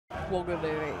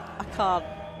Wanganui. I can't.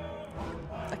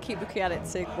 I keep looking at it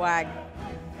saying wang.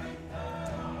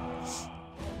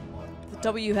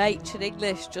 The WH in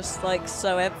English just like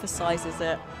so emphasizes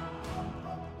it.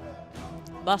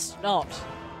 Must not.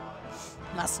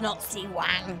 Must not see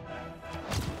wang.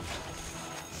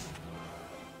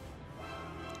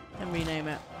 And rename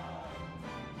it.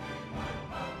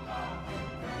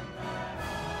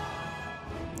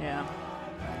 Yeah.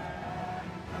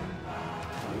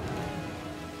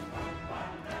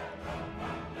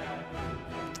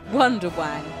 Wonder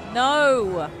Wang.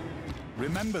 No!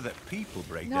 Remember that people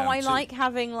break No, down I too. like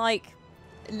having, like,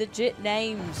 legit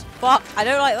names. Fuck! I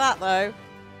don't like that, though.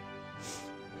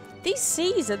 These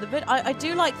seas are the bit... I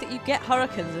do like that you get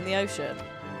hurricanes in the ocean.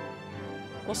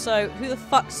 Also, who the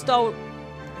fuck stole...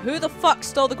 Who the fuck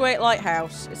stole the Great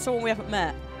Lighthouse? It's someone we haven't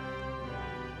met.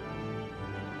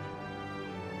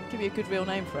 Give me a good real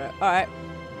name for it. Alright.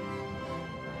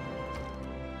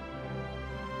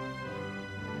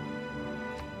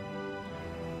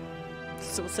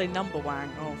 So we'll say number wang.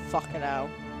 Oh, fuck it out.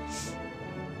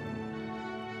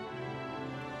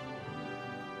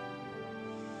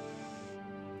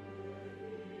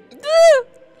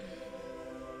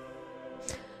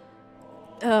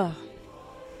 Ugh.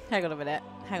 Hang on a minute.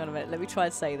 Hang on a minute. Let me try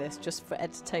and say this just for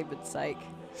entertainment's sake.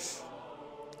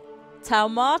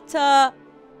 Taumata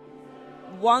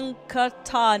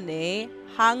Wankatani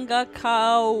Hanga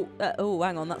Kau. Oh,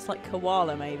 hang on. That's like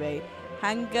koala, maybe.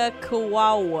 Hanga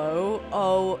Kawawo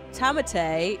O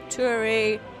Tamate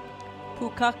Turi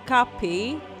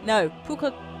Pukakapi. No,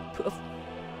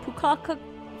 Pukaka.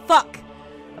 Fuck!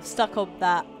 I've stuck on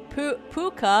that.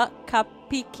 Puka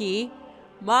Kapiki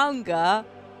Manga.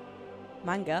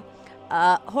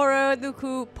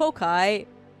 Horonuku Pokai.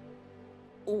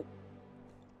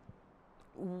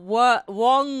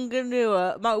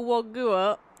 Wanganua.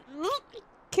 Mawangua.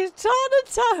 Kitana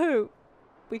Tahu.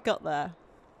 We got there.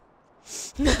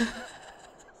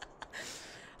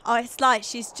 Oh, it's like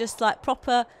she's just like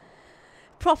proper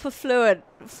fluent.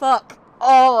 Fuck.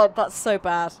 Oh, that's so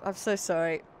bad. I'm so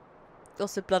sorry.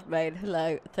 Also, Bloodmain,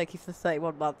 hello. Thank you for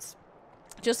 31 months.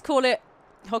 Just call it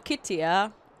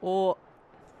Hokitia or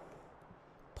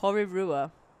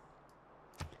Porirua.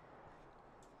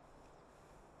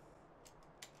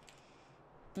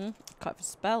 Can't even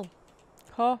spell.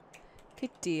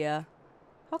 Hokitia.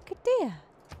 Hokitia.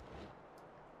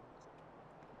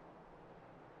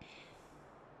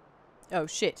 Oh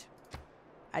shit.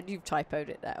 And you've typoed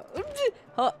it now.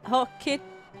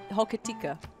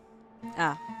 Hokitika.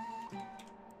 Ah.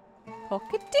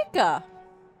 Hokitika.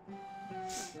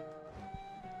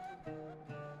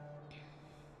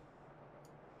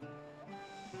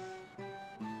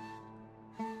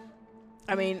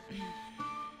 I mean...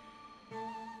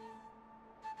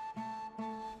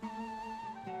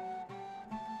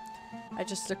 I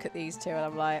just look at these two and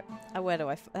I'm like, where do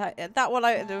I... that one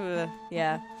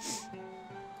yeah.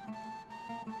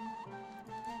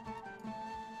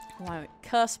 Wow,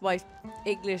 curse my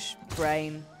English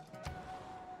brain.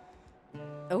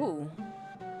 Oh.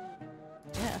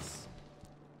 Yes.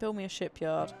 Build me a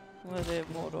shipyard. I'm gonna do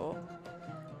it Mordor.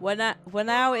 When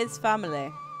now is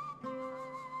family.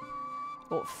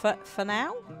 What, for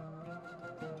now?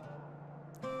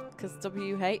 Because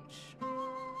WH?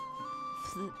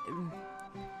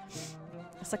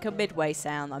 It's like a midway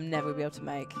sound I'm never going to be able to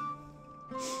make.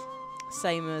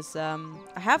 Same as, I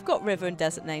have got river and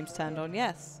desert names turned on,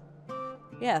 yes.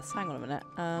 Yes, hang on a minute.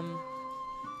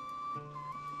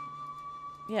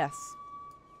 Yes.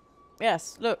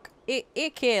 Yes, look.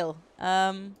 Ikil.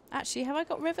 Actually, have I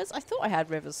got rivers? I thought I had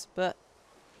rivers, but...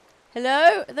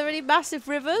 Hello? Are there any massive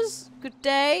rivers? Good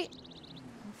day. Oh,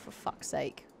 for fuck's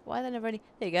sake. Why are there never any...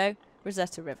 There you go.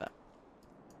 Rosetta River.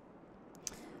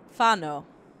 Fano.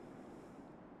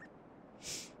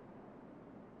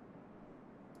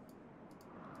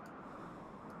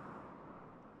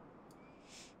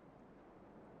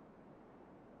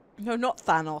 No, not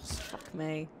Thanos. Fuck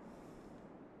me.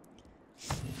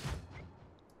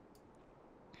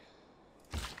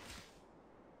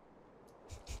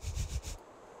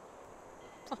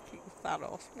 Fucking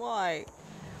Thanos. Why?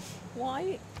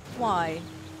 Why? Why?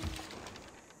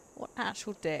 What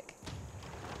actual dick?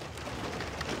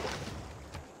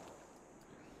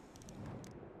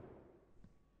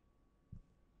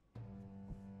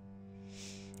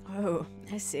 Oh,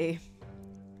 I see.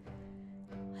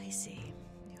 I see.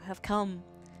 You have come.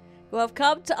 You have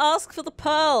come to ask for the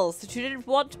pearls that you didn't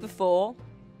want before.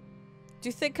 Do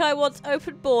you think I want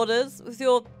open borders with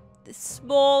your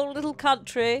small little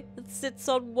country that sits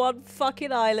on one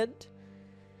fucking island?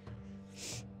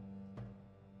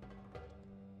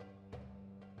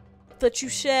 that you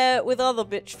share with other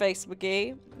bitch face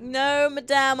McGee. No,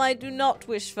 madame, I do not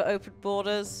wish for open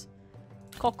borders.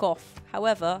 Cock off.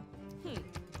 However,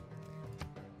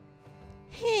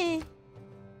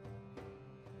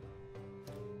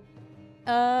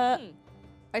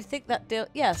 I think that deal.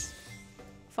 Yes.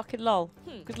 Fucking lol.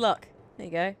 Good luck. There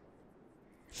you go.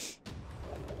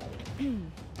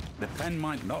 The pen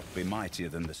might not be mightier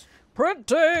than the...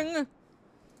 Printing!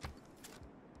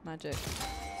 Magic.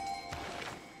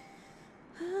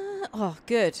 Oh,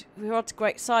 good. We're on to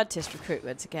great scientist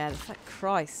recruitment again. Thank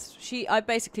Christ. I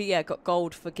basically, yeah, got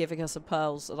gold for giving her some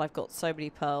pearls, and I've got so many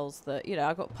pearls that, you know,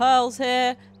 I've got pearls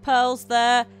here, pearls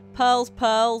there,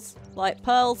 pearls, like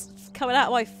pearls coming out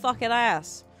of my fucking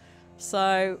ass.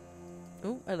 So,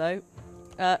 oh, hello.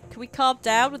 Can we calm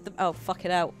down with the... Oh,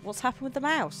 fucking hell. What's happened with the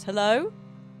mouse? Hello?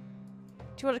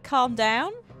 Do you want to calm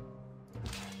down?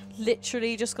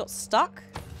 Literally just got stuck.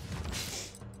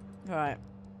 Alright.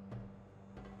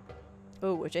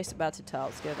 Oh, adjacent mountain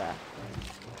tiles. Go there.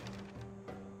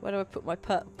 Where do I put my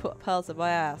put pearls in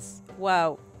my ass?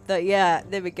 Wow. Yeah,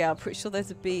 there we go. I'm pretty sure those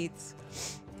are beads.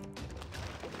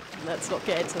 Let's not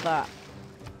get into that.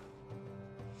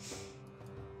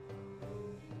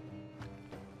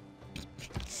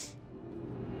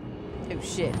 Oh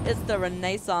shit, it's the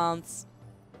Renaissance.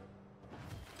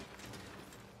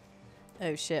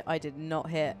 Oh shit, I did not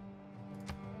hit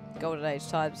Golden Age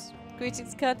times.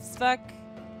 Greetings, Curtis Vac.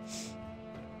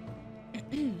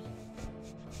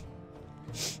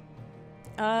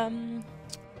 Let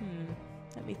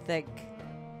me think.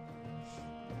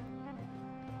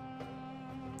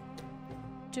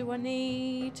 Do I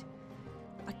need...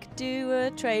 I could do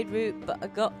a trade route, but I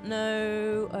got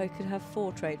no... I could have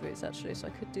 4 trade routes actually, so I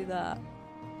could do that.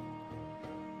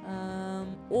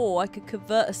 Or I could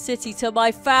convert a city to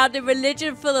my founding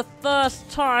religion for the first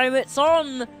time. It's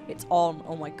on! It's on.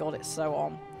 Oh my god, it's so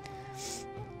on.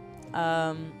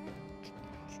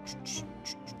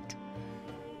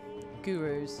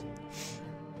 Gurus.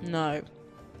 No.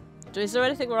 Is there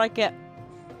anything where I get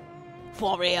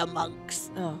warrior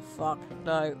monks? Oh, fuck.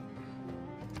 No.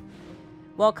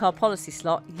 Wildcard policy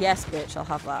slot. Yes, bitch. I'll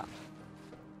have that.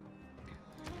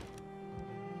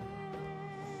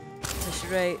 Mission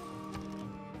rate.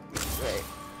 Great.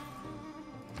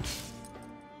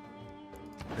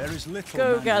 There is little...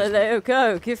 Go, Galileo,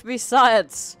 go. Give me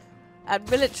science. And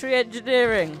military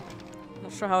engineering.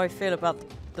 Not sure how I feel about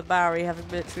the Maori having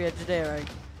military engineering.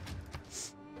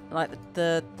 Like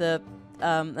their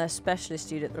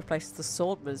specialist unit that replaces the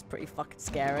swordman is pretty fucking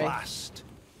scary. Blast.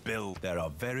 Bill, there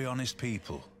are very honest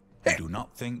people who do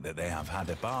not think that they have had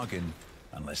a bargain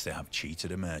unless they have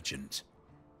cheated a merchant.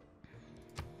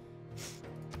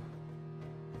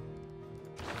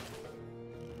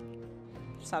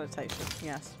 Sanitation,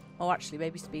 yes. Oh, actually,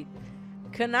 maybe speed.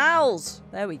 Canals!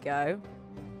 There we go.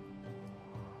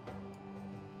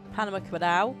 Panama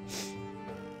Canal.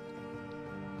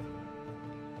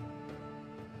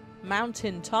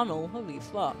 Mountain Tunnel. Holy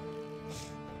fuck.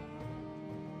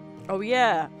 Oh,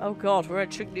 yeah. Oh, God. We're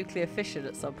entering nuclear fission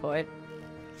at some point.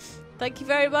 Thank you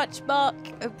very much, Mark.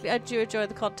 I do enjoy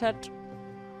the content.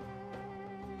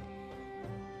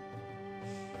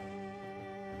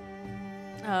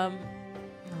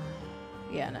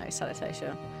 Yeah, no,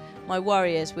 sanitation. My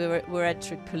worry is we're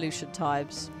entering pollution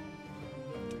times.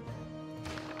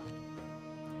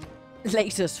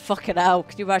 Lasers, fucking hell.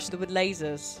 Can you imagine them with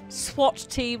lasers? SWAT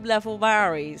team level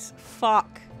Maoris.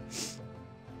 Fuck.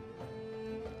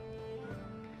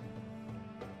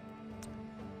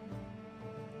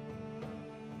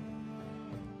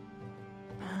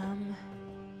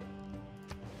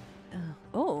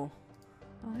 Oh.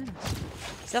 Oh, yeah.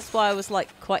 So that's why I was like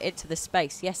quite into this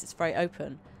space. Yes, it's very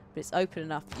open, but it's open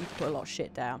enough that you can put a lot of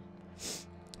shit down.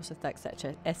 Also, thanks,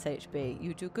 SHB.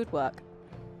 You do good work.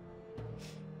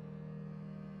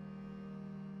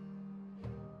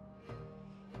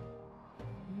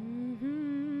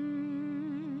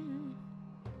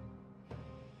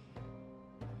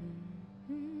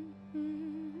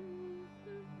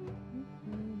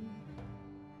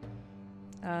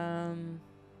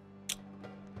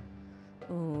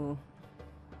 Ooh.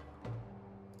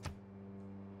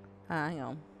 Hang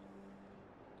on.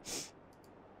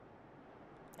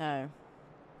 Oh.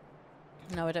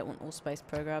 No, I don't want all space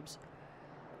programs.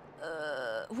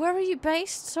 Where are you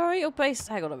based? Sorry, you're based...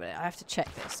 Hang on a minute. I have to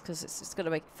check this, because it's going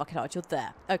to make it fucking hard. You're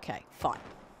there. Okay, fine.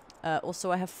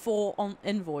 Also, I have 4 on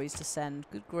envoys to send.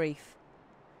 Good grief.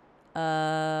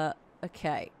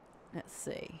 Okay. Let's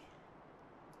see.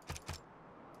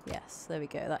 Yes, there we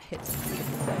go. That hits a few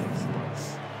different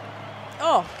things.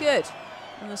 Oh, good.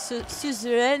 I'm a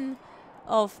suzerain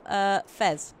of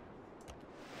Fez.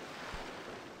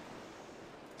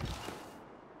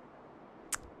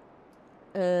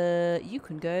 You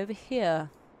can go over here.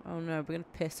 Oh no, we're going to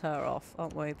piss her off,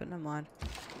 aren't we? But never mind.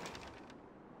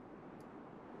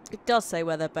 It does say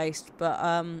where they're based, but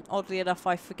oddly enough,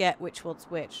 I forget which one's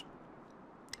which.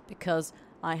 Because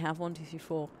I have 1, 2, 3,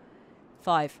 4,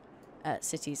 5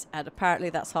 cities, and apparently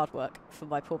that's hard work for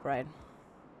my poor brain.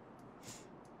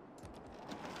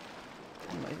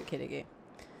 I'm not even kidding you.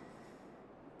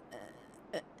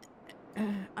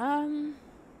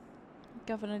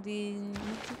 Governor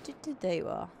there you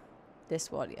are.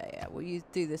 This one, yeah. We'll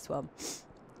do this one.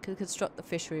 Can construct the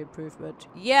fishery improvement.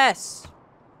 Yes!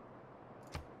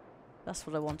 That's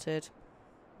what I wanted.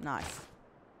 Nice.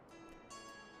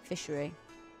 Fishery.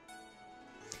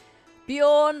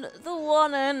 Beyond the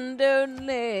one and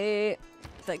only.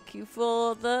 Thank you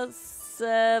for the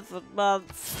 7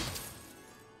 months.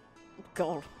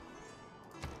 God.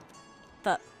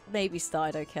 That maybe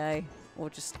started okay. Or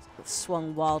just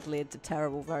swung wildly into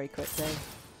terrible very quickly.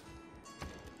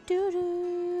 Do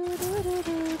do do do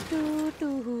do do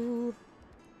do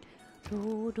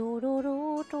do do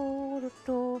do do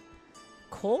do.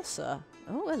 Corsair.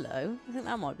 Oh, hello. I think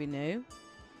that might be new.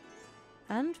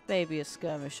 And maybe a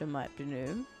skirmisher might be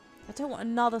new. I don't want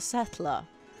another settler.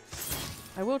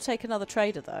 I will take another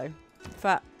trader though. In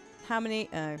fact, how many?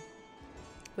 Oh,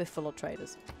 we're full of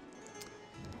traders.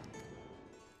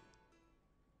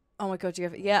 Oh my god, you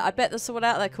have... Yeah, I bet there's someone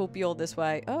out there called Beyond this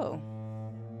way. Oh.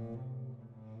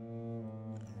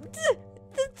 Look at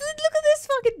this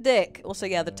fucking dick. Also,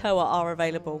 yeah, the Toa are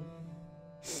available.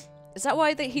 Is that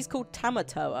why he's called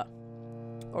Tamatoa?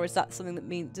 Or is that something that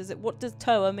means... What does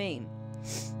Toa mean?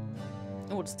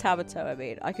 Or what does Tamatoa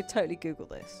mean? I could totally Google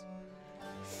this.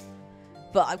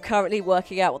 But I'm currently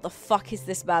working out what the fuck is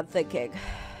this man thinking.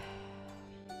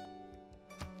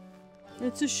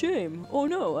 It's a shame. Oh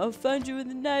no, I'll find you in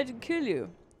the night and kill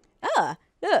you. Ah,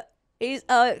 look. He's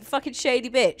a fucking shady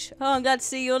bitch. Oh, I'm glad to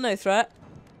see you're no threat.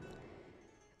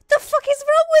 What the fuck is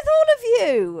wrong with all of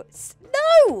you?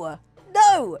 No!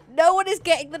 No! No one is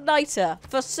getting the niter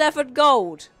for 7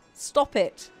 gold. Stop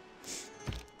it.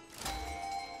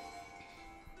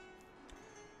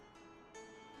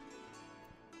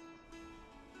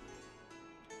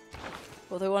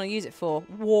 What do they want to use it for?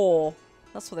 War.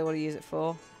 That's what they want to use it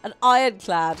for. An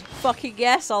ironclad. Fucking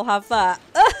yes, I'll have that.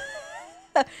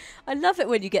 I love it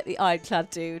when you get the ironclad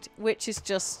dude, which is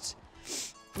just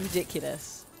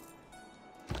ridiculous.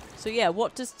 So yeah,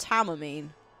 what does Tama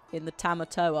mean in the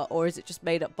Tamatoa, or is it just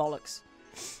made up bollocks?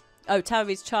 Oh, Tama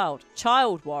means child.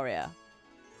 Child warrior.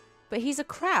 But he's a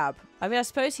crab. I mean, I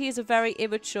suppose he is a very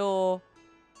immature...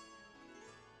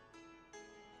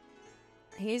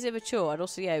 He is immature, and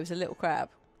also, yeah, he was a little crab.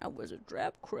 I was a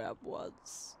drab crab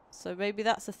once. So maybe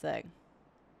that's a thing.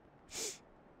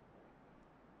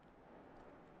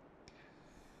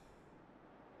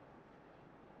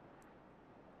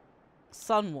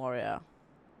 Son warrior.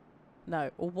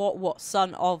 No, or what?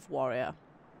 Son of warrior.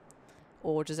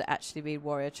 Or does it actually mean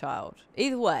warrior child?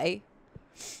 Either way.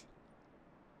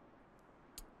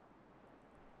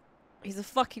 He's a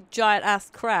fucking giant ass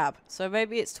crab. So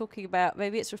maybe it's talking about,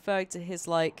 maybe it's referring to his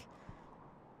like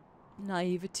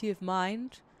naivety of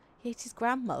mind. He ate his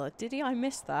grandmother, did he? I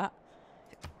missed that.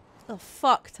 Oh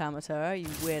fuck, Tamatoa, you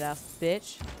weird ass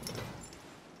bitch.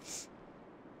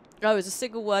 Oh, it's a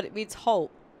single word, it means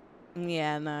halt.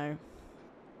 Yeah, no.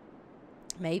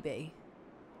 Maybe.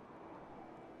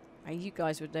 You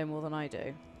guys would know more than I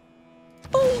do.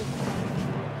 Oh!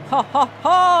 Ha ha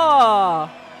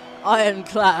ha!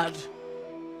 Ironclad.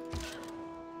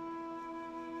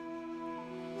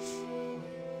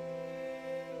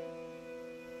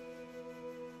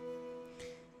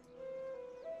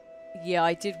 Yeah,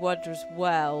 I did wonder as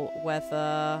well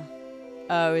whether...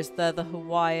 Oh, is there the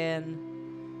Hawaiian...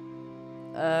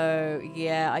 Oh,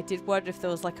 yeah, I did wonder if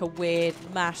there was like a weird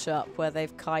mashup where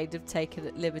they've kind of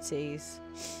taken liberties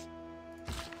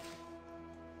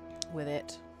with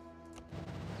it.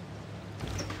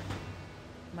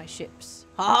 My ships.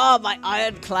 Ah, my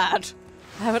ironclad!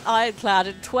 I have an ironclad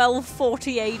in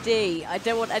 1240 AD. I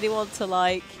don't want anyone to,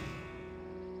 like...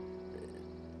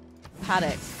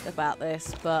 panic about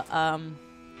this, but I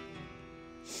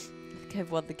think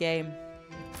I've won the game.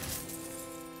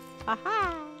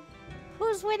 Aha!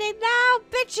 Who's winning now,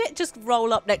 bitch? It just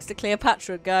roll up next to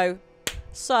Cleopatra and go.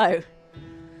 So,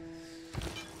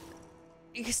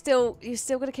 you're still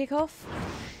gonna kick off?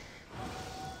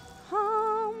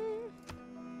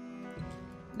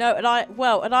 No,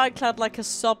 an ironclad like a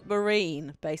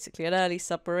submarine, basically an early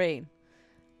submarine.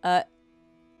 I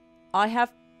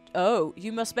have. Oh,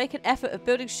 you must make an effort of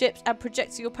building ships and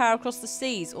projecting your power across the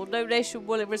seas, or no nation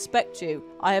will respect you.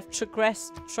 I have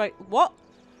transgressed... What?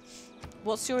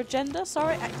 What's your agenda?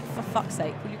 Sorry? For fuck's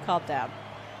sake, will you calm down?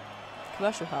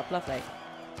 Commercial hub, lovely.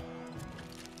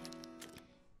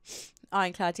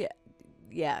 Ironclad,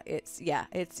 yeah.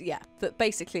 But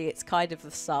basically, it's kind of the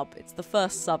sub. It's the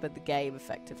first sub in the game,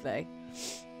 effectively.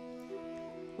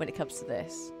 When it comes to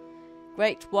this.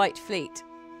 Great White Fleet.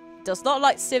 Does not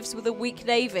like civs with a weak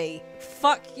navy.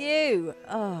 Fuck you!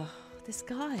 Oh, this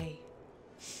guy.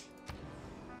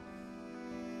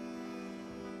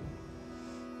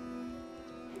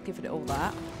 Giving it all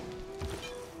that.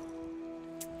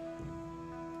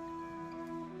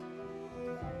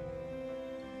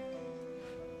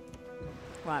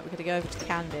 Right, we're gonna go over to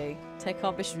Candy. Take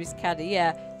our missionaries to Candy.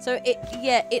 Yeah. So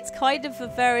it's kind of a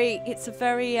very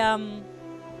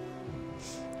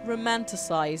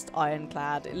romanticized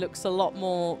ironclad. It looks a lot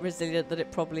more resilient than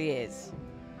it probably is.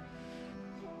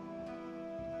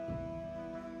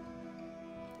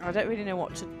 I don't really know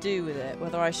what to do with it.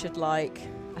 Whether I should I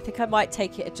think I might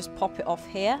take it and just pop it off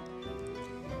here.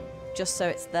 Just so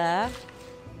it's there.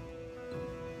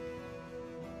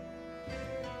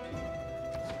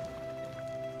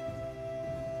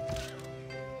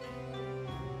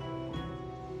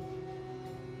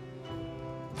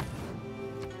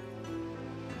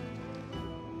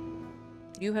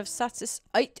 You have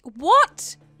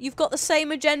what? You've got the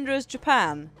same agenda as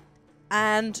Japan.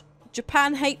 And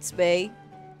Japan hates me.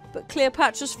 But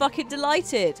Cleopatra's fucking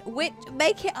delighted.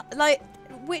 Make it,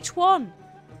 which one?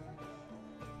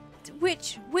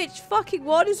 Which fucking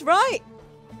one is right?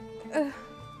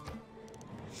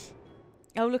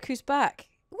 Oh, look who's back.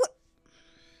 What?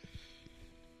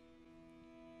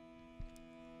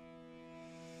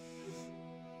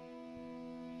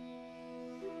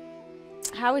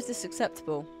 How is this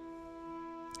acceptable?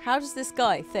 How does this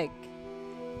guy think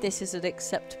this is an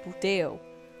acceptable deal?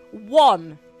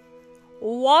 One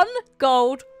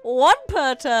gold, one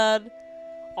per turn.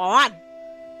 On.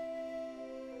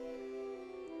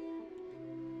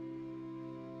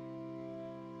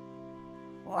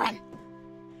 One.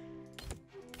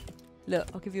 Look,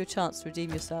 I'll give you a chance to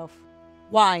redeem yourself.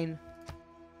 Wine.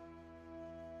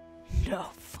 No,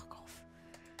 fuck off.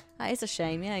 That is a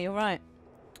shame. Yeah, you're right.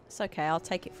 It's okay. I'll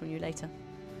take it from you later.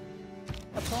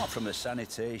 Apart from the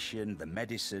sanitation, the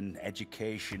medicine,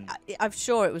 education... I'm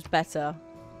sure it was better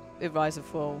in Rise and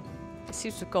Fall. It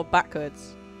seems to have gone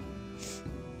backwards.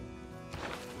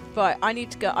 Right, I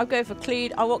need to go. I'm going for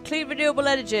clean. I want clean renewable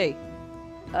energy.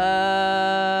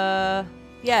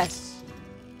 Yes.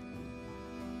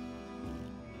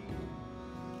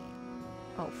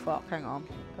 Oh, fuck. Hang on.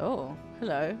 Oh,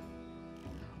 hello.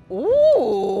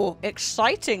 Ooh,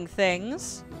 exciting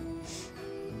things.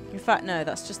 In fact, no,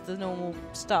 that's just the normal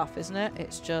stuff, isn't it?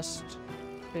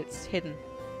 It's hidden.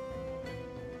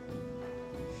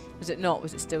 Was it not?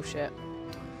 Was it still shit?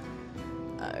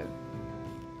 Oh.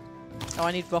 Oh,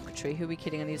 I need rocketry. Who are we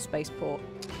kidding? I need a spaceport.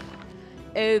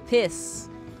 Oh, piss.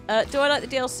 Do I like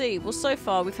the DLC? Well, so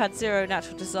far we've had 0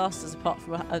 natural disasters apart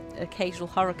from an occasional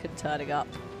hurricane turning up.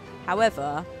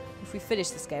 However, if we finish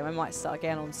this game, I might start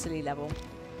again on silly level.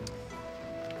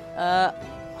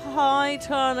 Hi,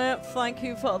 Turnip. Thank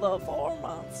you for the 4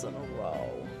 months in a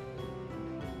row.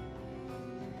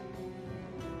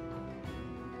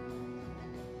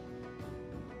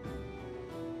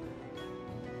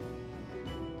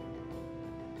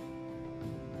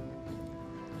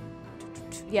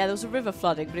 Yeah, there was a river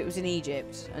flooding, but it was in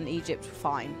Egypt, and Egypt were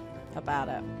fine about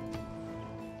it.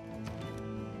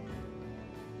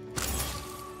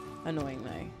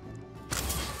 Annoyingly.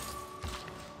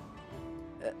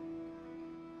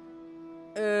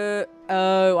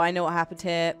 Oh, I know what happened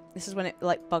here. This is when it,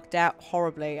 like, bugged out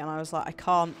horribly, and I was like, I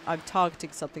can't, I'm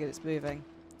targeting something and it's moving.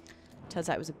 Turns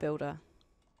out it was a builder.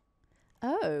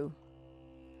 Oh.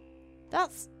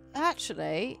 That's,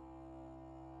 actually,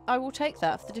 I will take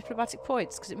that for the diplomatic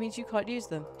points, because it means you can't use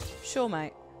them. Sure,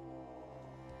 mate.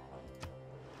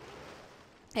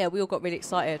 Yeah, we all got really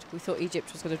excited. We thought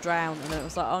Egypt was going to drown, and then it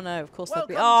was like, oh no, of course they'll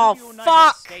be. Oh,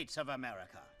 fuck! States of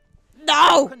America.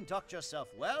 No! You conduct yourself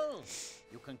well.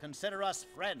 You can consider us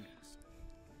friends.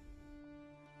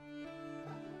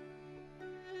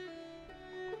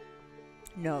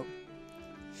 No.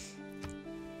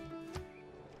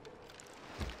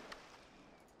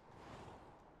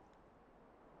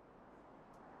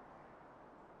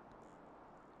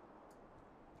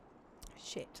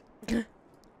 Shit.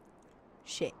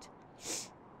 Shit.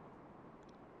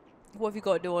 What have you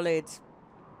got in New Orleans?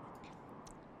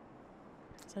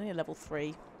 It's only a level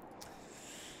 3.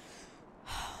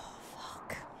 Oh,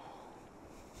 fuck.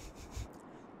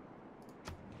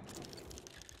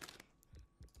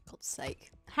 God's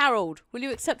sake. Harold, will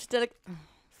you accept a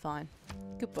Fine.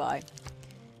 Goodbye.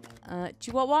 Do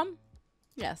you want one?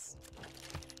 Yes.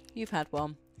 You've had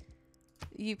one.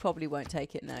 You probably won't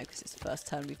take it now because it's the first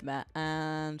time we've met.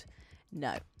 And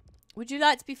no. Would you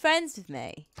like to be friends with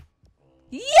me?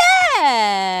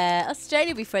 Yeah! Australia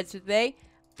will be friends with me.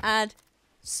 And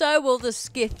so will the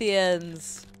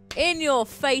Scythians. In your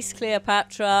face,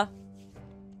 Cleopatra.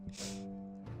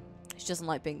 She doesn't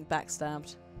like being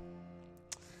backstabbed.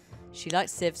 She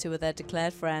likes civs who are their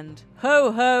declared friend.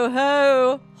 Ho, ho,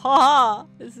 ho! Ha ha!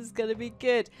 This is going to be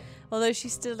good. Although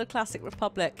she's still a classic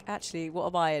republic. Actually, what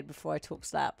am I in before I talk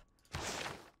slap?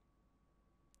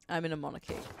 I'm in a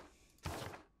monarchy.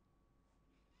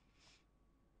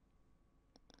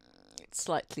 It's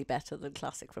slightly better than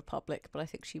classic republic, but I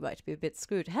think she might be a bit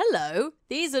screwed. Hello!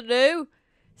 These are new!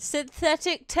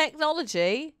 Synthetic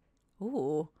technology.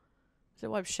 Ooh. I don't know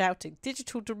why I'm shouting.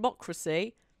 Digital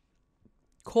democracy.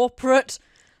 Corporate.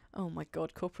 Oh my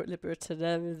god, corporate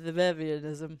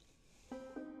libertarianism.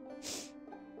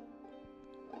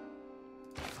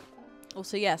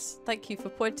 Also, yes, thank you for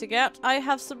pointing out. I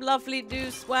have some lovely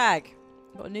new swag.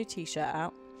 Got a new t-shirt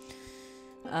out.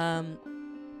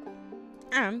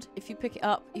 And if you pick it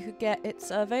up, you could get it's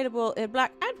available in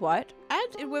black and white,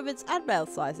 and in women's and male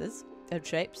sizes and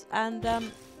shapes. And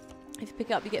if you pick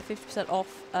it up, you get 50% off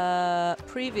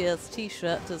previous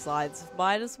t-shirt designs of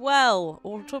mine as well,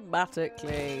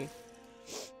 automatically.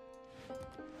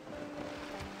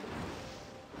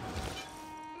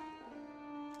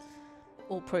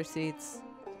 All proceeds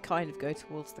kind of go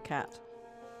towards the cat.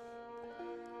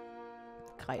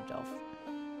 Kind of.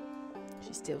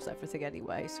 She steals everything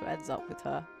anyway, so it ends up with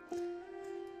her.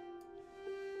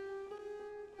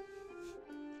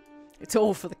 It's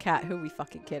all for the cat. Who are we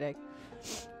fucking kidding?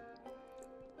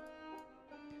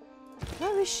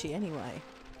 Where is she anyway?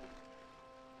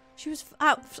 She was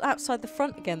outside the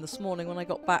front again this morning when I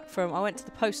got back from... I went to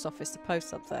the post office to post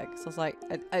something. So I was like,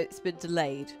 it's been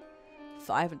delayed.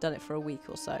 I haven't done it for a week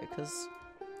or so because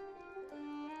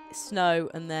snow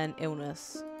and then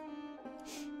illness.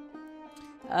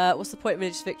 What's the point of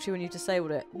religious victory when you've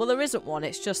disabled it? Well, there isn't one.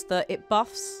 It's just that it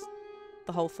buffs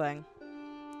the whole thing.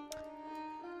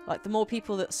 Like, the more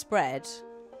people that spread...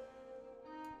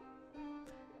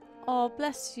 Oh,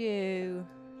 bless you.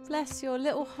 Bless your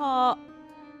little heart.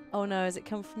 Oh, no. Has it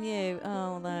come from you?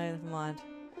 Oh, no. Never mind.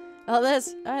 Oh,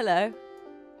 there's... Oh, hello.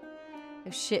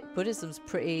 Oh, shit. Buddhism's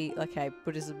pretty... Okay,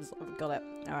 Buddhism's... I've got it.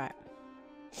 Alright.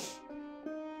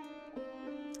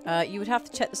 You would have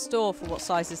to check the store for what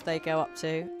sizes they go up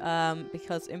to,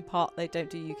 because in part they don't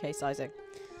do UK sizing.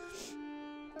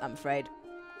 I'm afraid.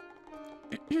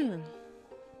 But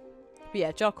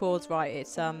yeah, Jockord's right.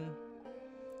 It's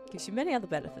gives you many other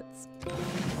benefits.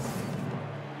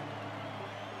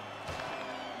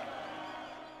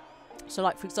 So,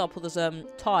 like for example, there's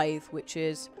tithe, which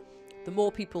is the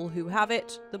more people who have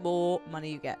it, the more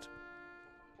money you get.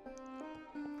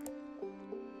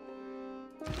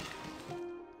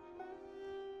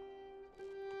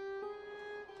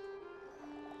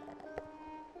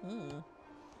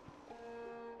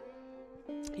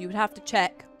 You would have to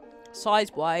check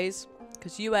size-wise,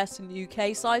 because US and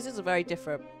UK sizes are very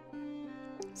different.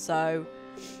 So,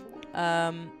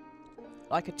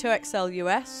 like a 2XL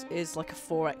US is like a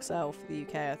 4XL for the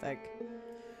UK, I think.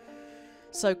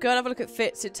 So go and have a look at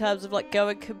fits in terms of like go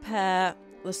and compare.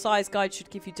 The size guide should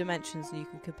give you dimensions and you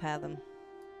can compare them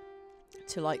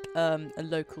to like a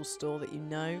local store that you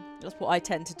know. That's what I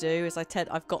tend to do. Is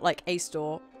I've got like a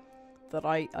store that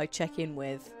I check in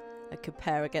with. I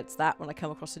compare against that when I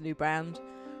come across a new brand.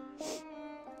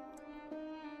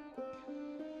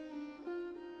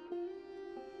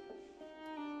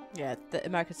 Yeah, the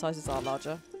American sizes are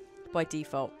larger by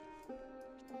default.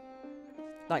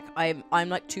 Like I'm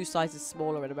like 2 sizes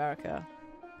smaller in America.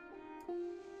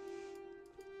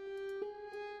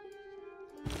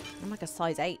 I'm like a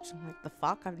size 8. I'm like, the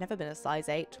fuck? I've never been a size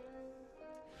 8.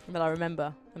 But I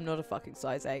remember, I'm not a fucking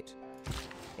size 8.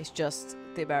 It's just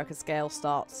the American scale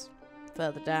starts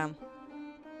further down.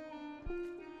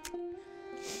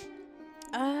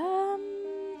 I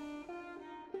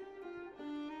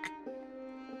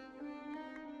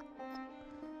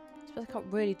suppose I can't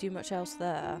really do much else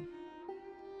there.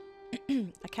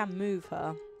 I can move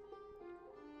her.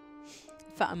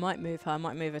 In fact, I might move her. I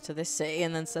might move her to this city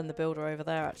and then send the builder over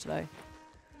there, actually.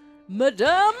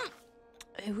 Madame,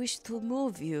 I wish to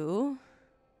move you,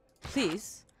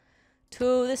 please,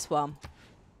 to this one.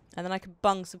 And then I can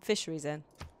bung some fisheries in.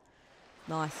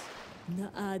 Nice.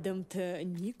 Yeah!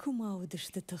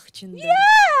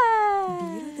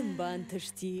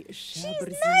 She's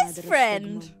nice,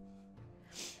 friend.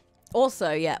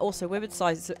 Also, yeah, women's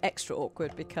sizes are extra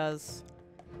awkward because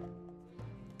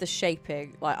the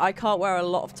shaping. Like, I can't wear a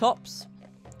lot of tops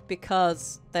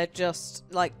because they're just,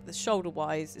 like, the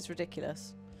shoulder-wise, it's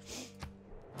ridiculous.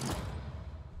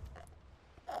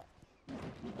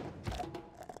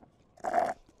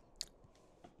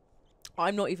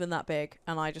 I'm not even that big,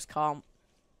 and I just can't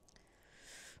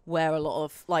wear a lot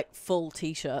of, like, full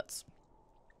t-shirts.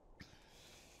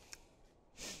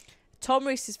 Tom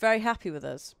Reese is very happy with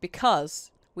us because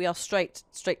we are straight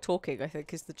talking, I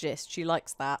think, is the gist. She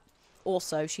likes that.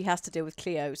 Also, she has to deal with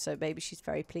Cleo, so maybe she's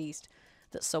very pleased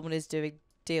that someone is doing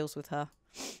deals with her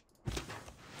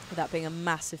without being a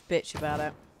massive bitch about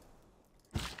it.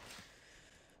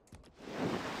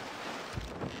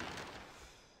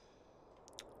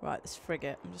 Right, this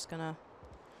frigate. I'm just gonna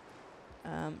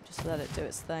just let it do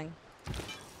its thing.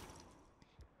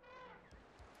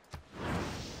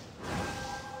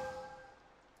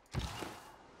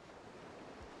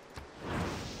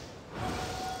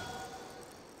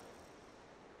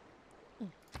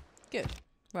 Good.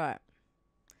 Right.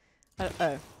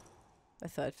 Oh. I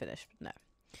thought I'd finished. No.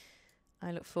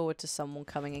 I look forward to someone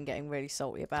coming and getting really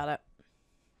salty about it.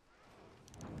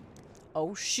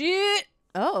 Oh, shit!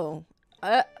 Oh.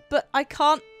 But I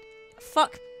can't...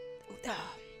 Fuck.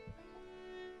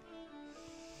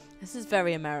 This is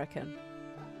very American.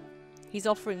 He's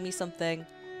offering me something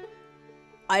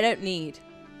I don't need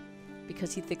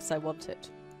because he thinks I want it.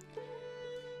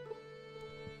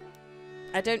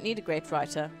 I don't need a great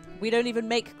writer. We don't even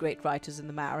make great writers in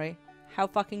the Maori. How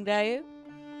fucking dare you?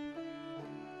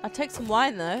 I'll take some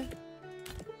wine though.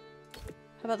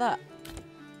 How about that?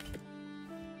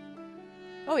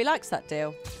 Oh, he likes that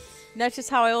deal. Notice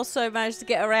how I also managed to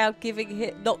get around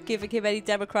not giving him any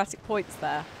democratic points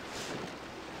there.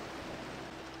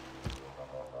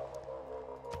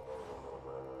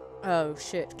 Oh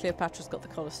shit, Cleopatra's got the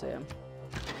Colosseum.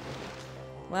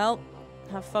 Well,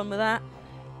 have fun with that.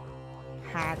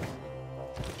 Hag.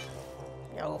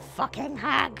 You fucking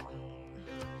hag.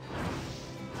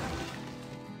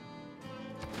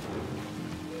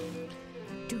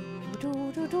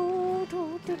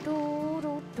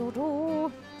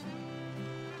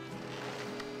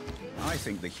 I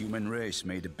think the human race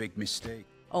made a big mistake.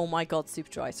 Oh my god,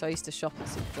 Superdry. So I used to shop at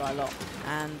Superdry a lot.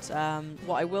 And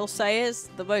what I will say is,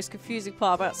 the most confusing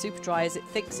part about Superdry is it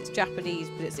thinks it's Japanese,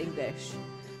 but it's English.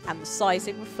 And the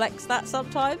sizing reflects that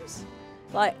sometimes.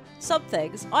 Like, some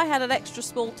things, I had an extra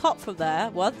small top from there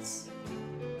once,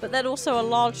 but then also a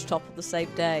large top on the same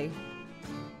day.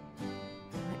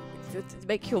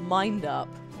 Make your mind up.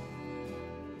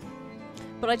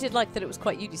 But I did like that it was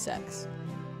quite unisex.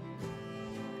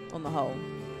 On the whole.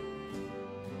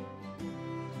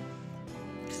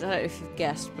 Because I don't know if you've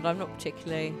guessed, but I'm not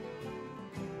particularly...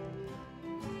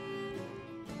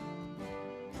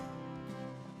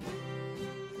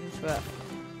 into it.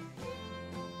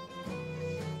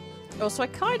 Also, I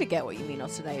kind of get what you mean,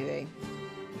 Otter Navy.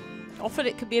 Often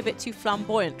it can be a bit too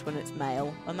flamboyant when it's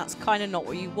male, and that's kind of not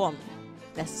what you want,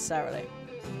 necessarily.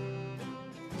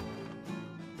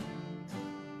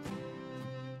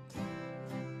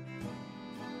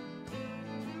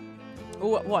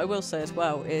 Oh, what I will say as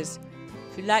well is,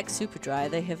 if you like Superdry,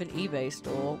 they have an eBay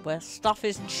store where stuff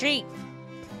is cheap.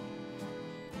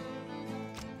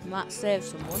 You might save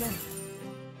some money.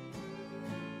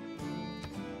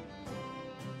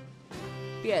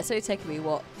 But yeah, it's only taken me,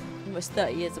 what, almost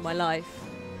 30 years of my life.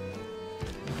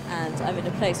 And I'm in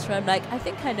a place where I'm like, I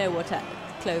think I know what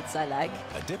clothes I like.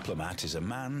 A diplomat is a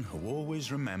man who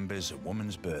always remembers a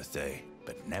woman's birthday,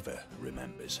 but never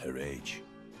remembers her age.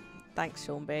 Thanks,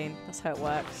 Sean Bean. That's how it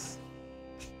works.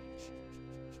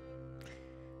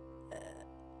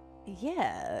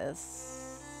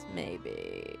 Yes,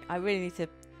 maybe. I really need to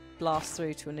blast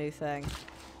through to a new thing.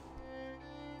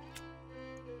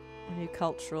 A new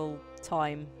cultural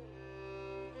time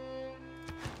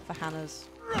for Hannah's.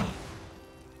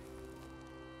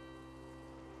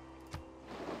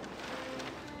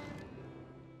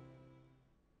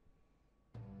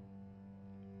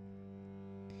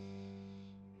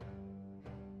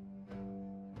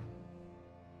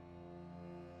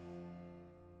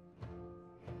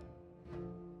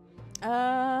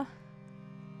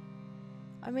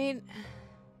 I mean,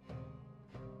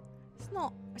 it's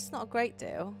not a great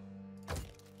deal.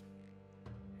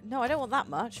 No, I don't want that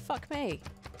much. Fuck me.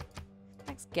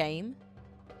 Thanks, game.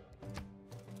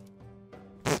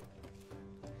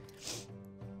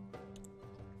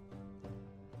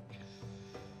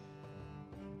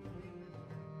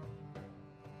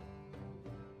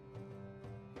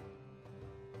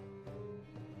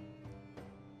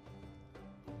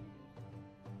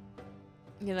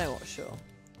 You know what, sure.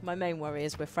 My main worry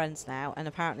is we're friends now, and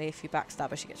apparently if you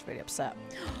backstab her, she gets really upset.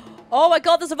 Oh my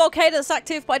god, there's a volcano that's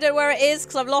active, but I don't know where it is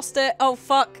because I've lost it. Oh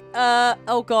fuck.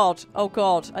 Oh god. Oh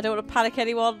god. I don't want to panic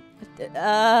anyone.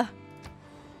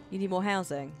 You need more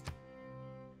housing.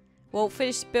 Well,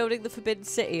 finish building the Forbidden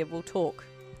City and we'll talk.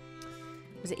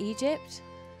 Was it Egypt?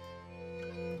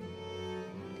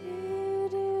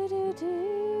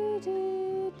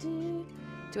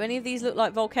 Do any of these look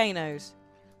like volcanoes?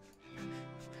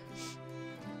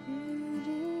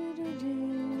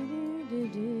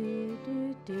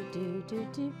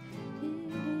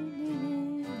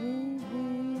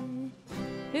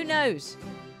 Who knows?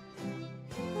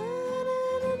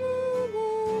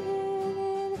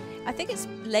 I think it's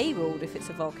labelled if it's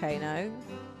a volcano.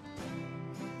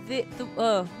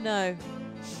 Oh no.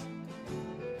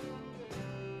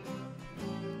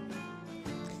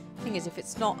 Thing is, if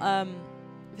it's not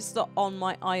on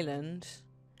my island,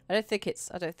 I don't think it's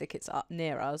up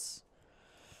near us.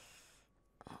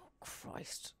 Oh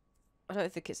Christ. I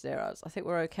don't think it's near us. I think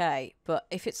we're okay. But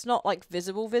if it's not like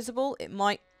visible, it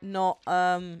might not we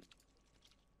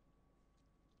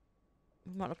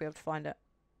might not be able to find it.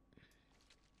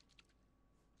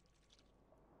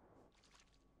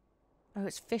 Oh,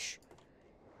 it's fish.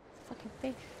 Fucking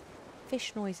fish.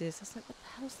 Fish noises. I was like, what the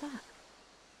hell's that?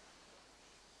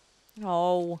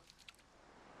 Oh.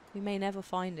 We may never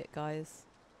find it, guys.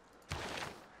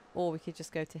 Or we could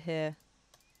just go to here.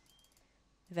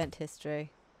 Event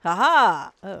history.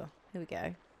 Haha! Oh, here we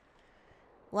go.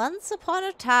 Once upon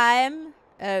a time...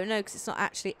 Oh, no, because it's not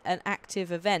actually an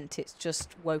active event. It's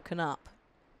just woken up.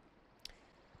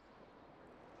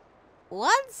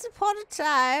 Once upon a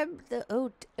time...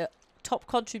 top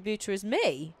contributor is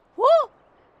me. What?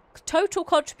 Total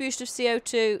contribution of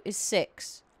CO2 is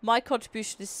 6. My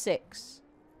contribution is 6.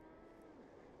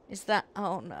 Is that...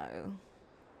 Oh, no.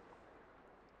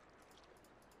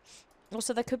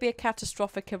 Also, there could be a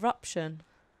catastrophic eruption.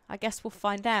 I guess we'll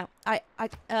find out. I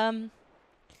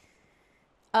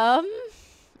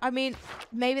mean,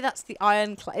 maybe that's the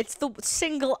ironclad. It's the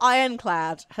single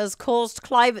ironclad has caused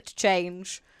climate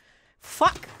change.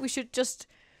 Fuck! We should just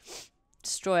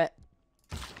destroy it.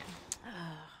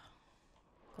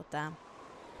 God damn.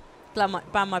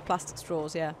 Ban my plastic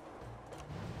straws, yeah.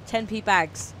 10p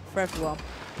bags for everyone.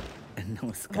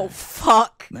 Oh,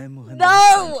 fuck! No!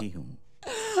 No!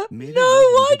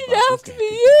 Why did it have to be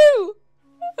you?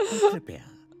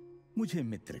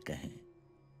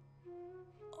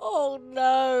 Oh,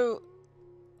 no.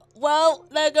 Well,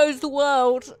 there goes the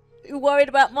world. You're worried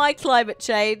about my climate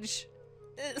change.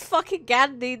 It's fucking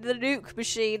Gandhi, the nuke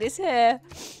machine, is here.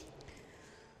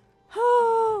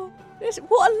 Oh,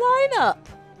 what a lineup!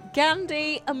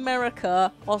 Gandhi,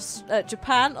 America,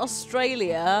 Japan,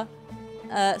 Australia,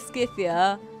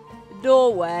 Scythia,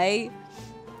 Norway,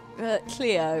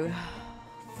 Cleo.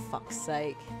 Fuck's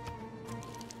sake.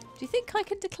 Do you think I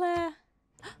can declare?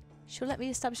 She'll let me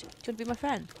establish it. Do you want to be my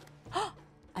friend?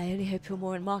 I only hope you're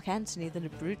more in Mark Antony than a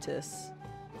Brutus.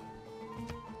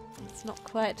 It's not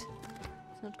quite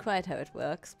how it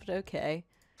works, but okay.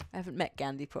 I haven't met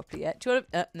Gandhi properly yet. Do you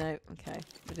want to? No. Okay.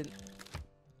 I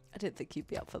didn't think you'd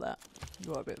be up for that.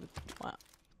 You're a bit of a twat.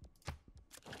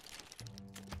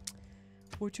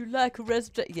 Would you like a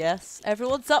resident? Yes.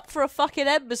 Everyone's up for a fucking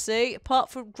embassy, apart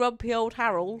from grumpy old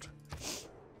Harold.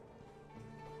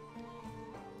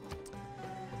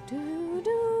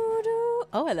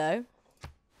 Oh, hello.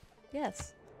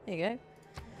 Yes. There you go.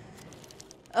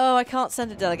 Oh, I can't send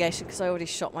a delegation because I already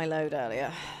shot my load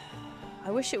earlier.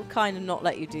 I wish it would kind of not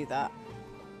let you do that.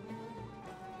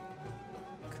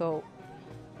 Cool.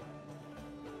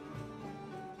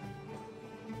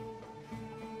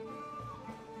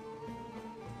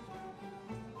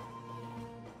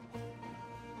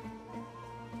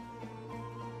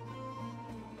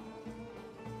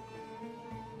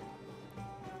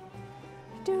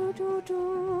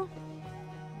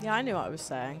 Yeah, I knew what I was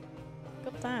saying.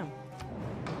 God damn.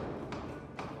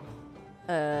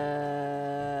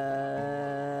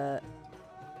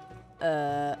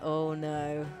 Oh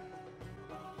no.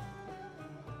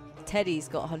 Teddy's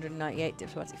got 198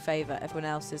 diplomatic favour. Everyone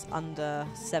else is under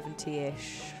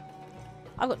 70-ish.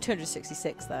 I've got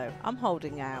 266 though. I'm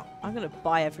holding out. I'm going to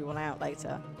buy everyone out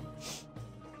later.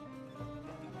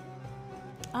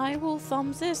 I will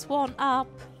thumbs this one up.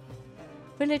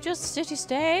 Religious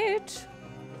city-state.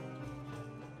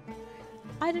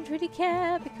 I don't really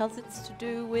care because it's to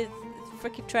do with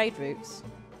frickin' trade routes.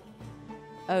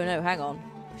 Oh no, hang on.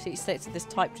 City states of this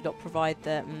type do not provide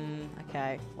the...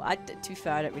 okay. Well, to be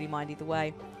fair, I don't really mind either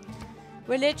way.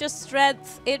 Religious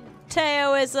strength in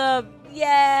Taoism.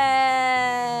 Yeah!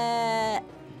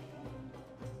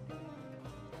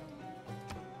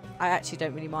 I actually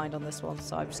don't really mind on this one,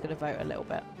 so I'm just going to vote a little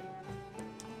bit.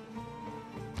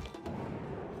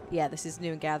 Yeah, this is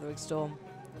New and Gathering Storm.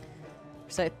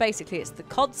 So basically it's the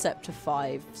concept of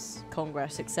Fives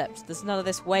Congress, except there's none of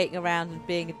this waiting around and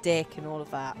being a dick and all of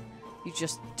that. You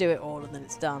just do it all and then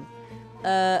it's done.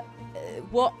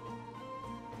 What?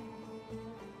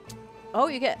 Oh,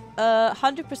 you get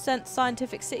 100%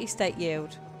 scientific city-state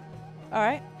yield.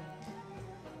 Alright.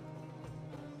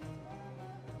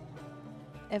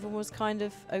 Everyone was kind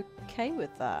of okay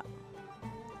with that.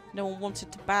 No one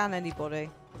wanted to ban anybody,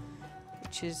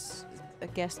 which is, I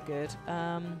guess, good.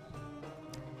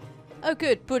 Oh,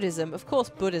 good. Buddhism. Of course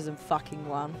Buddhism fucking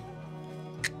won.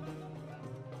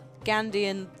 Gandhi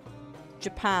and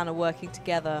Japan are working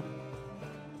together.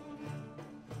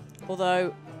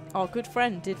 Although, our good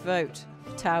friend did vote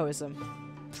for Taoism.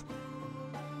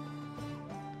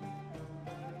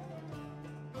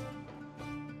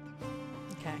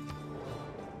 Okay.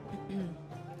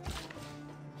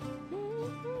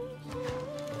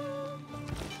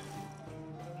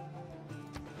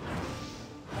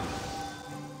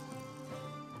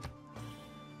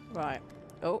 Right.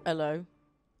 Oh, hello.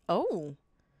 Oh.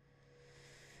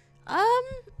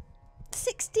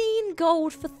 16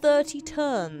 gold for 30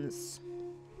 turns.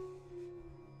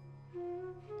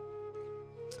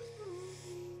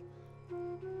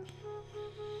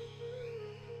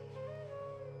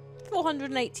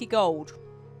 $480 gold.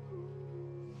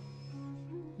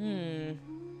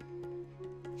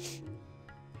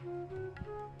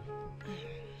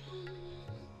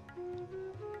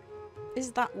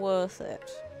 Is that worth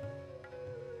it?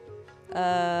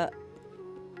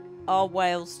 Are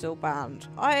whales still banned?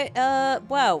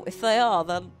 Well, if they are,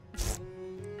 then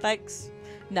thanks.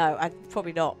 No,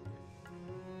 probably not.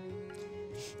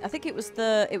 I think it was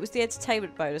the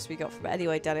entertainment bonus we got from it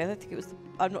anyway, Danny. I don't think it was.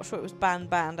 I'm not sure it was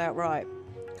banned outright.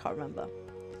 Can't remember.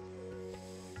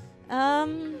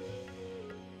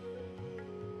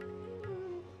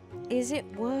 Is it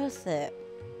worth it?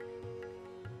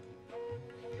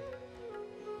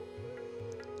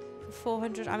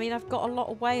 400. I mean, I've got a lot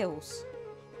of whales.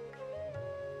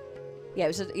 Yeah, it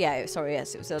was.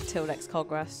 Yes, it was until next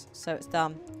Congress, so it's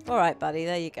done. All right, buddy.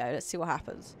 There you go. Let's see what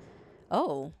happens.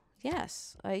 Oh,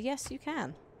 yes. Yes, you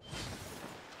can.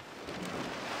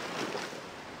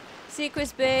 See you,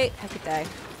 Crispy. Have a good day.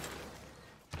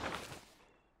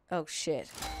 Oh shit.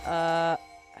 I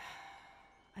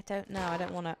don't know. I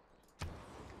don't want it.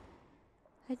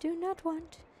 I do not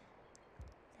want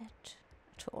that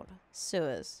at all.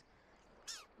 Sewers.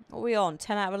 What are we on?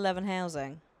 10 out of 11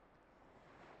 housing.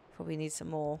 Probably need some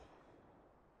more.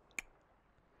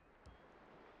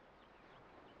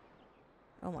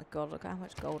 Oh my god, look how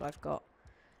much gold I've got.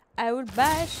 I would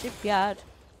buy a shipyard.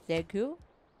 Thank you.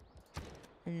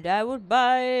 And I would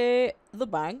buy the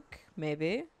bank,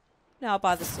 maybe. No, I'll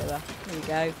buy the sewer. There we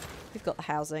go. We've got the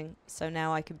housing, so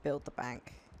now I can build the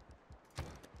bank.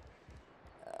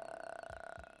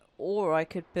 Or I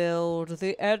could build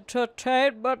the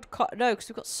entertainment. No, because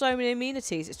we've got so many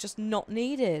amenities. It's just not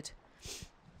needed.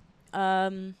 I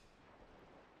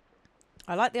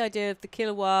like the idea of the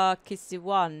Kilowa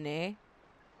Kisiwane.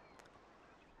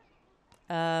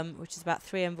 Which is about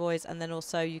 3 envoys, and then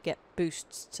also you get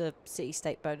boosts to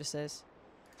city-state bonuses.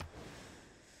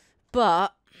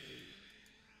 But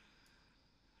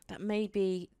that might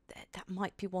be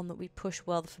one that we push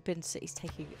while the Forbidden City's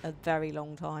taking a very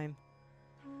long time.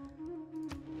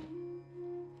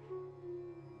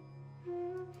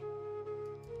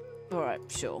 Alright,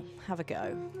 sure. Have a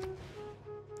go.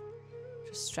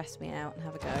 Just stress me out and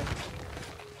have a go.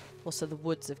 Also, the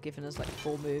woods have given us like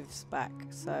 4 moves back,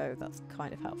 so that's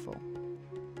kind of helpful.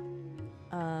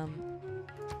 Holy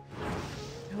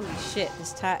shit,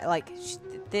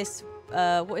 this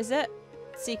what is it?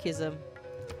 Sikhism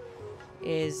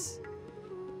is...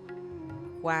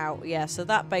 Wow, yeah, so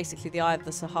that basically, the Eye of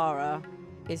the Sahara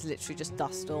is literally just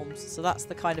dust storms. So that's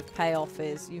the kind of payoff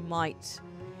is you might...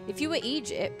 If you were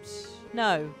Egypt...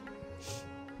 No.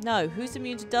 No, who's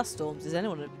immune to dust storms? Is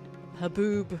anyone a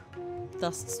Haboob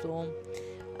dust storm?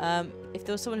 If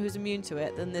there was someone who's immune to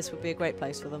it, then this would be a great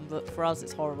place for them. But for us,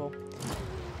 it's horrible.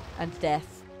 And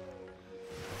death.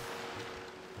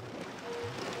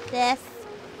 Death.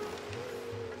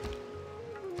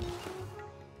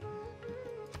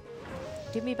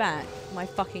 Give me back my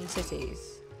fucking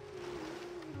cities.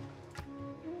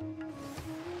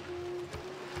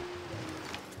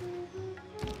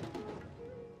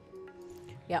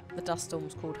 Yep, the dust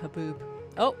storm's called Haboob.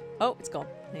 Oh, it's gone.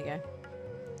 There you go.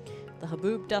 The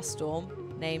Haboob dust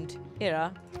storm, named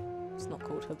Hira. It's not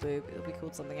called Haboob. It'll be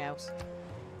called something else.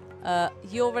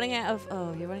 You're running out of...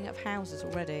 Oh, you're running out of houses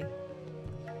already.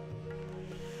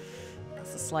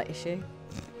 That's a slight issue.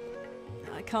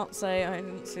 I can't say I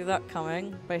didn't see that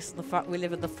coming, based on the fact we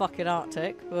live in the fucking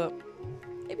Arctic, but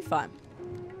it'd be fine.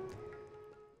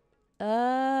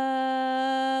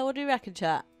 What do you reckon,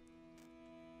 chat?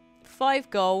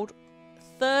 5 gold,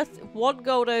 1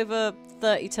 gold over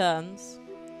 30 turns,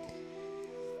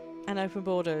 and open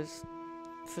borders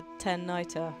for 10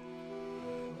 niter.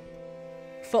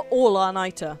 For all our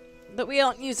niter that we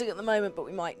aren't using at the moment, but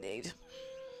we might need.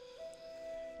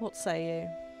 What say you?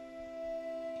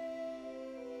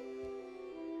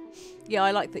 Yeah,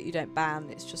 I like that you don't ban.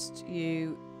 It's just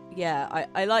you. Yeah,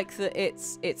 I like that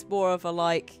it's more of a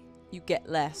like you get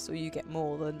less or you get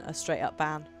more than a straight up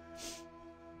ban.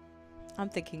 I'm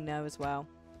thinking no as well.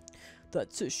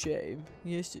 That's a shame.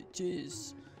 Yes, it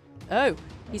is. Oh,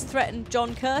 he's threatened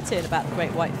John Curtin about the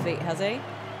Great White Fleet, has he?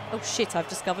 Oh shit, I've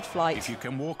discovered flight. If you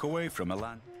can walk away from a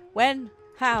land... When?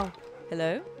 How?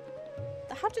 Hello?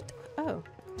 How did... Oh.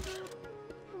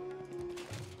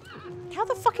 How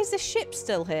the fuck is this ship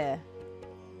still here?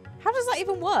 How does that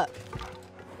even work?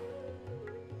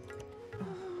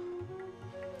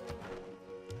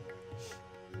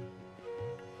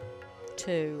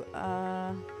 2.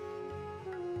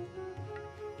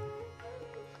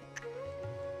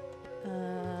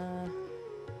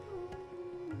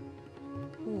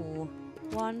 Ooh.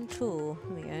 1, 2.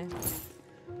 There we go.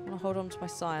 I'm gonna hold on to my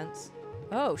science.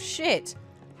 Oh shit!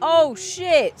 Oh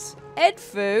shit!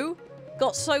 Edfu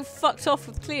got so fucked off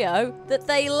with Cleo that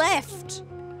they left.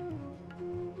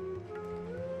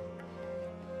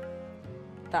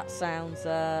 That sounds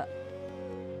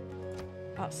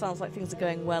like things are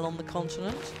going well on the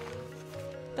continent,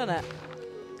 doesn't it?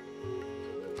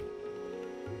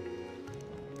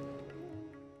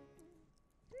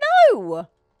 No!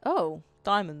 Oh,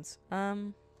 diamonds.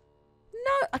 No,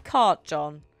 I can't,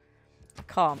 John. I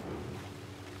can't.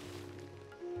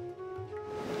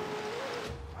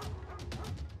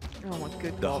 Oh my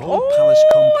good The God. whole palace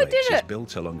complex I did is it!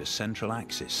 built along a central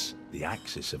axis, the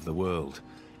axis of the world.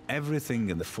 Everything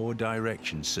in the 4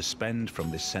 directions suspend from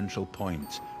this central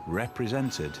point,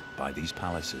 represented by these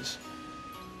palaces.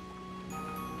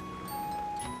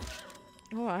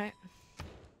 Alright.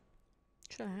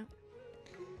 Chill out.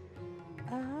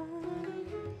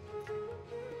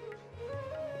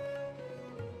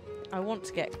 I want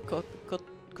to get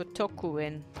Gotoku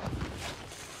in.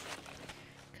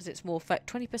 Because it's more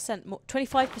 20% more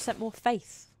 25% more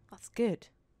faith. That's good.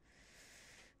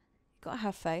 You gotta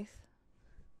have faith.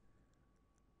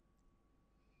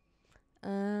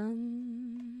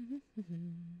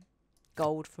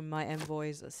 Gold from my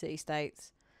envoys at city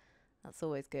states. That's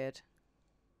always good.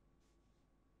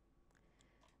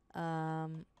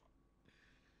 I'm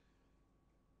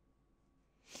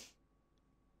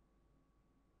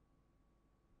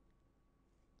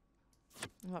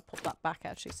gonna pop that back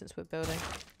actually since we're building.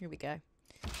 Here we go.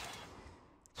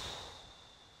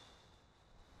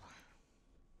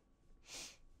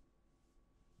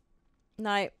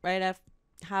 Night, Raina.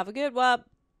 Have a good one.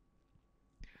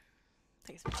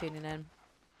 Thanks for tuning in.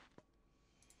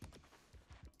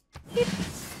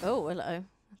 Oh, hello.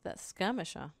 That's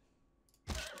skirmisher.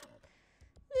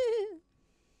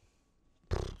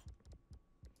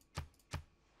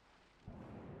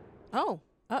 Oh.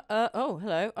 Oh,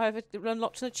 hello. I've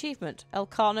unlocked an achievement.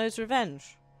 Elcano's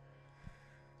Revenge.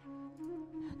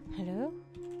 Hello?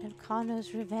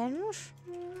 Elcano's Revenge?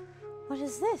 What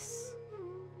is this?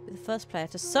 Be the first player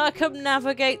to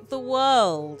circumnavigate the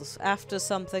world after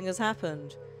something has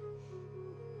happened.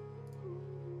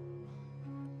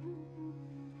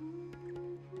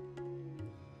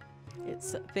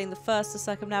 It's being the first to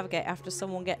circumnavigate after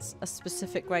someone gets a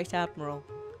specific Great Admiral.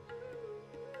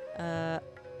 Oh,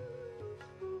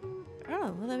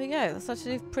 well there we go. That's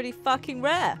actually pretty fucking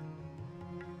rare.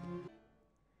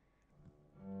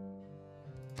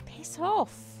 Piss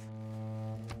off.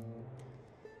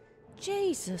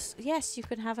 Jesus. Yes, you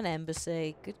can have an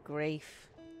embassy. Good grief.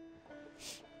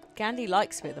 Gandhi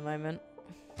likes me at the moment.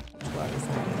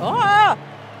 Oh!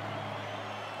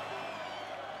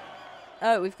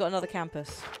 Oh, we've got another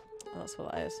campus. Oh, that's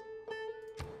what that is.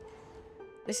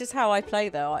 This is how I play,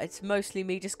 though. It's mostly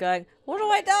me just going, what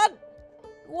have I done?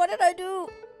 What did I do?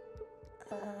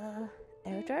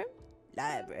 Aerodrome?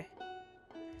 Library.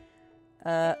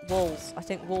 Walls. I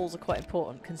think walls are quite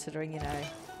important considering, you know,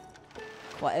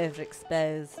 quite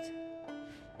overexposed.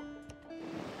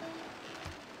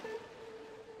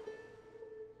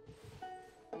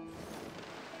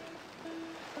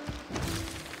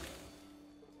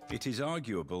 It is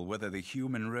arguable whether the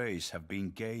human race have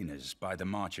been gainers by the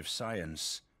march of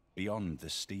science beyond the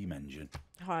steam engine.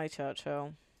 Hi,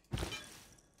 Churchill.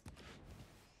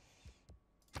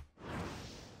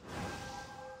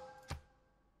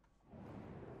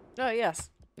 Oh, yes.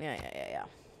 Yeah.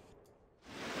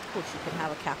 Of course you can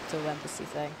have a capital embassy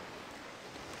thing.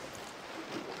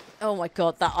 Oh my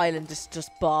god, that island is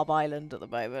just Barb Island at the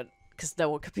moment. Because no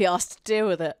one could be asked to deal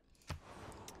with it.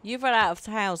 You've run out of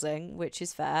housing, which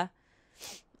is fair.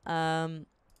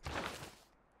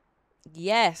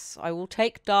 Yes, I will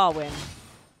take Darwin.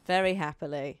 Very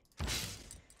happily.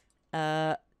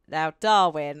 Now,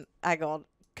 Darwin, hang on.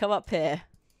 Come up here.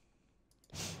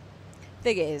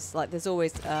 Thing is, like, there's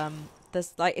always,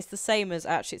 there's, like, it's the same as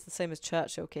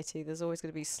Churchill, Kitty. There's always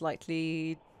going to be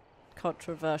slightly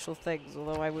controversial things,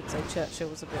 although I would say Churchill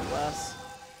was a bit worse.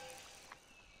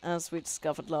 As we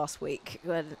discovered last week,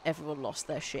 when everyone lost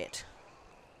their shit.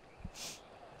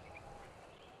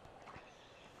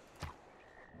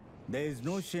 There is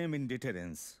no shame in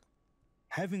deterrence.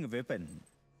 Having a weapon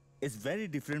is very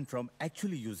different from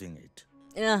actually using it.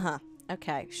 Uh-huh.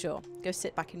 Okay, sure. Go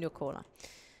sit back in your corner.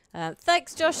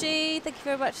 Thanks, Joshy. Thank you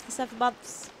very much for the 7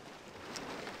 months.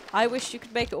 I wish you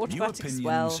could make it automatic as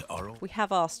well. We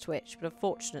have asked Twitch, but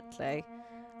unfortunately,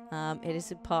 it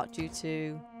is in part due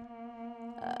to...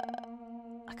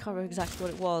 I can't remember exactly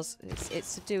what it was.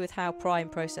 It's to do with how Prime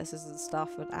processes and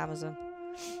stuff and Amazon.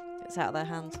 It's out of their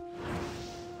hands.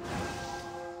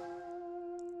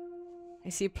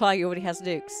 Is he implying he already has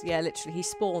nukes? Yeah, literally. He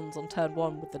spawns on turn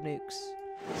 1 with the nukes.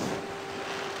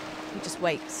 He just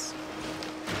waits.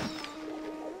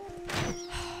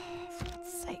 For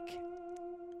God's sake.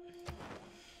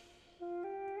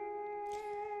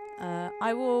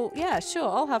 I will... Yeah, sure.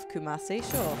 I'll have Kumasi.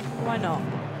 Sure. Why not?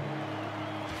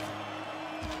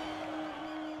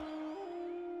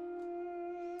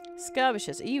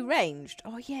 Skirmishers. Are you ranged?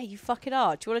 Oh, yeah, you fucking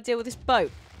are. Do you want to deal with this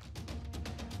boat?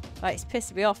 Right, it's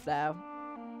pissing me off now.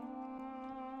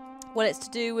 Well, it's to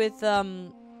do with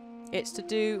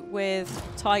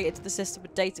tying it to the system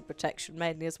of data protection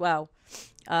mainly as well.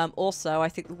 Also, I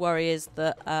think the worry is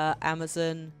that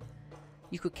Amazon,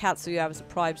 you could cancel your Amazon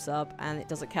Prime sub and it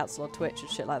doesn't cancel on Twitch and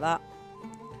shit like that.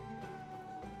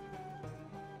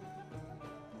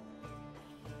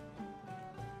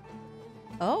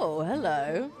 Oh,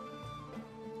 hello.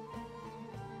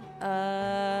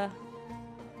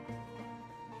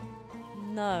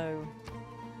 No.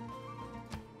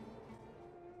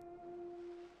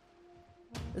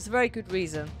 There's a very good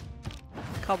reason. I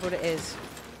can't remember what it is.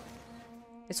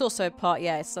 It's also part,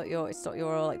 yeah, it's not your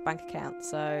like bank account,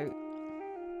 so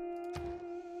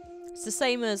it's the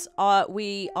same as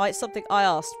something I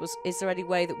asked was, is there any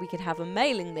way that we could have a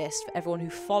mailing list for everyone who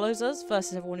follows us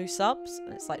versus everyone who subs?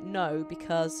 And it's like, no,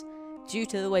 because due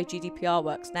to the way GDPR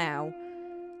works now,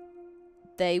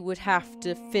 they would have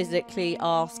to physically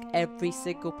ask every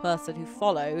single person who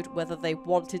followed whether they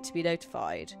wanted to be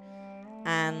notified.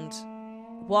 And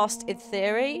whilst in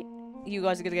theory, you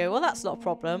guys are going to go, well, that's not a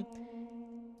problem,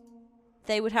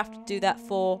 they would have to do that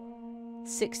for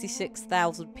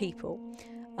 66,000 people.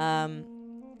 And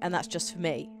that's just for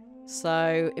me.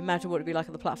 So imagine what it'd be like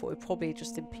on the platform. It would probably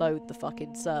just implode the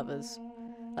fucking servers.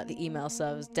 Like the email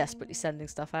servers desperately sending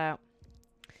stuff out.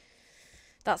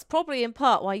 That's probably in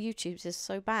part why YouTube's is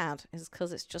so bad, is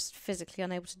because it's just physically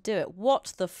unable to do it.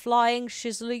 What the flying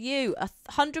shizzle are you?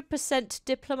 100%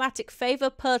 diplomatic favour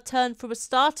per turn from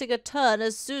starting a turn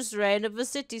as suzerain of a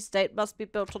city-state must be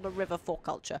built on a river for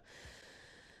culture.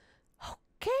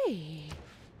 Okay.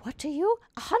 What are you?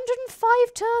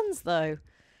 105 turns, though.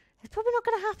 It's probably not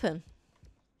going to happen.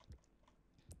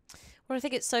 What do I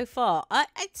think it's so far?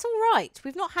 It's all right.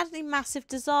 We've not had any massive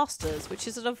disasters, which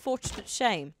is an unfortunate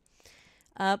shame.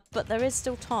 But there is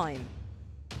still time.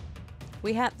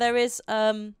 There is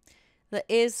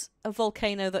a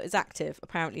volcano that is active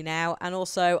apparently now, and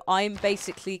also I'm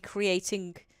basically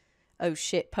creating. Oh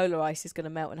shit! Polar ice is going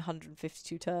to melt in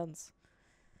 152 turns.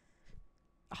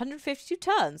 152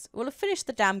 turns. We'll have finished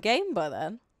the damn game by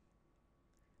then.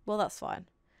 Well, that's fine.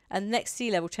 And the next sea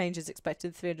level change is expected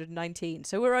in 319,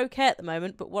 so we're okay at the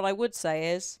moment. But what I would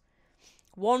say is,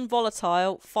 1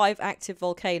 volatile, 5 active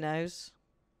volcanoes.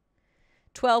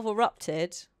 12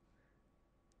 erupted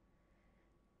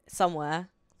somewhere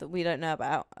that we don't know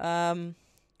about.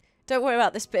 Don't worry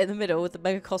about this bit in the middle with the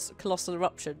mega colossal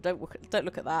eruption. Don't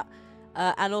look at that.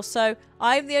 And also,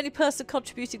 I'm the only person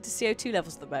contributing to CO2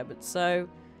 levels at the moment. So,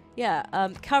 yeah.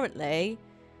 Currently,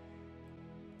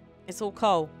 it's all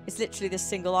coal. It's literally this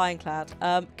single ironclad.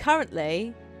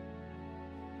 Currently,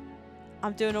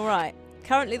 I'm doing all right.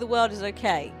 Currently, the world is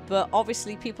okay, but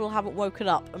obviously people haven't woken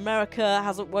up. America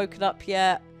hasn't woken up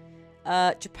yet.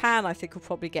 Japan, I think, will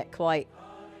probably get quite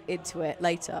into it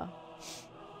later.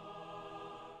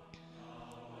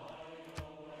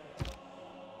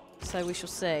 So we shall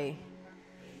see.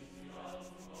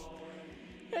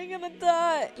 Hang gonna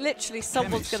die. Literally,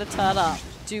 someone's gonna turn up,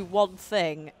 do one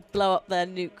thing, blow up their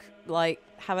nuke, like,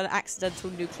 have an accidental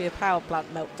nuclear power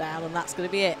plant meltdown, and that's gonna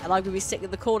be it. And I'm gonna be sitting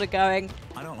in the corner going,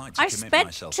 I don't like to I commit spent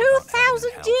myself 2,000 about heaven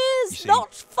and hell. years You see, not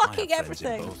I fucking have friends in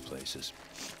everything. both places.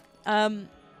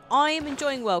 I am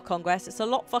enjoying World Congress. It's a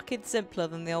lot fucking simpler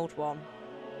than the old one,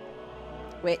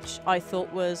 which I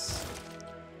thought was...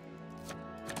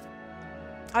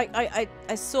 I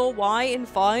saw why in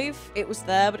 5 it was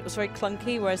there, but it was very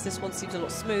clunky, whereas this one seems a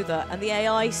lot smoother, and the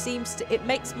AI seems to... It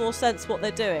makes more sense what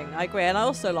they're doing. I agree, and I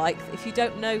also like, if you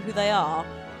don't know who they are,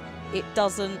 it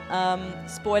doesn't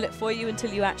spoil it for you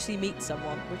until you actually meet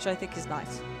someone, which I think is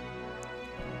nice.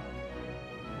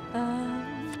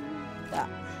 That.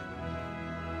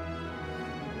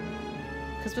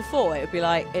 Because before it would be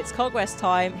like, it's Congress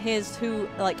time, here's who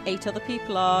like 8 other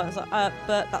people are. It's like,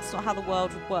 but that's not how the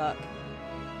world would work,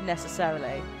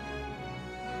 necessarily.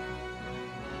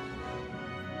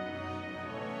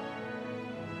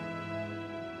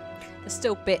 There's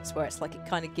still bits where it's like it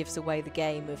kind of gives away the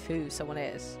game of who someone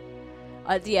is.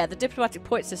 Yeah, the diplomatic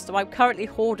point system, I'm currently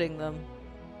hoarding them.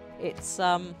 It's,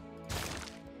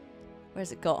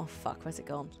 where's it gone? Oh fuck, where's it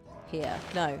gone? Here.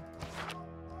 No.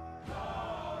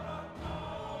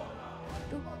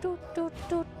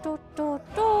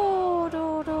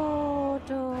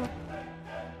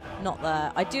 Not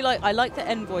there. I like the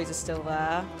envoys are still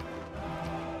there.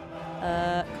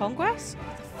 Congress?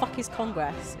 What the fuck is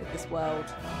Congress in this world?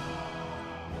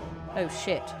 Oh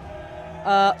shit.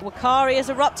 Wakari has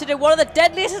erupted in one of the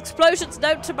deadliest explosions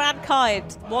known to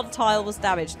mankind. One tile was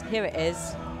damaged. Here it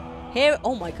is. Here,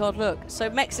 oh my god, look. So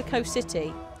Mexico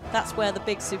City. That's where the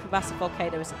big supermassive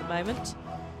volcano is at the moment.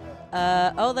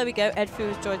 Oh, there we go.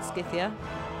 Edfu has joined Scythia.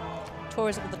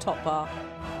 Tourism at the top bar.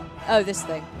 Oh, this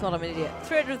thing. God, I'm an idiot.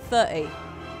 330. There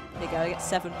you go. I get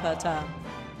 7 per turn.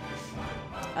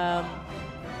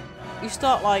 You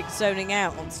start, like, zoning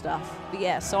out on stuff. But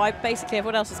yeah, so I basically,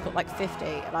 everyone else has got, like, 50,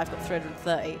 and I've got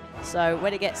 330. So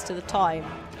when it gets to the time,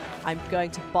 I'm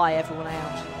going to buy everyone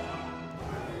out.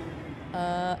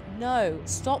 No.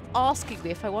 Stop asking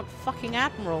me if I want fucking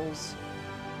admirals.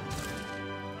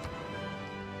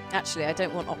 Actually, I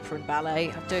don't want opera and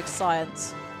ballet. I'm doing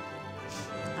science.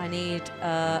 I need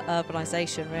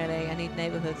urbanisation, really. I need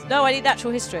neighbourhoods. No, I need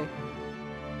natural history.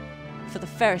 For the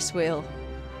Ferris wheel.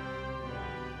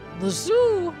 The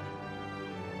zoo!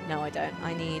 No, I don't.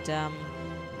 I need,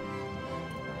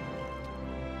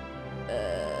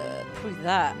 probably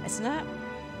that, isn't it?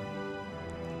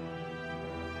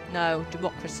 No,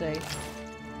 democracy.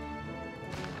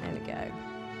 There we go.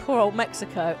 Poor old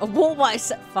Mexico. A war might have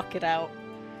set... Fuck it out.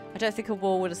 I don't think a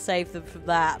wall would have saved them from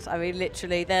that. I mean,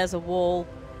 literally, there's a wall.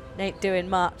 Ain't doing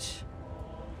much.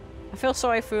 I feel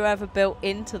sorry for whoever built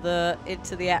into the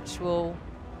actual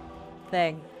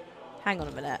thing. Hang on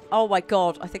a minute. Oh my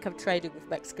god, I think I'm trading with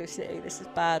Mexico City. This is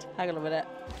bad. Hang on a minute.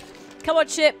 Come on,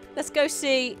 ship. Let's go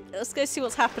see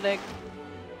what's happening.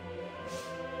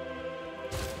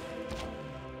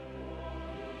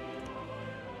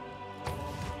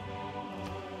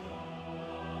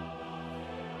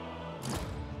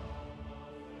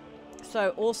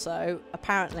 So also,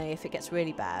 apparently, if it gets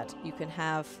really bad, you can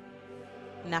have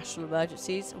national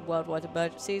emergencies and worldwide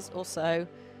emergencies. Also,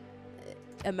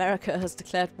 America has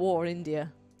declared war on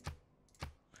India.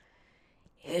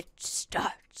 It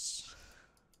starts.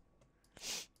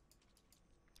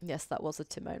 Yes, that was a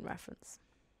Timon reference.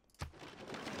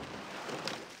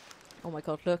 Oh my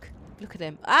god, look. Look at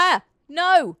him. Ah!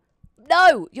 No!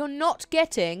 No! You're not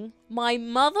getting my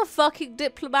motherfucking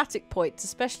diplomatic points,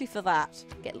 especially for that.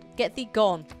 Get thee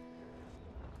gone.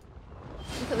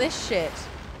 Look at this shit.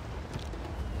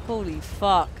 Holy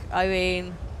fuck. I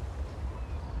mean...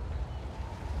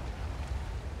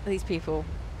 These people.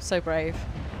 So brave.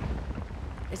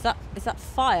 Is that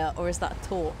fire or is that a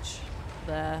torch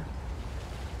there?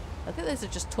 I think those are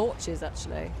just torches,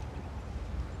 actually.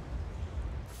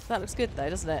 That looks good though,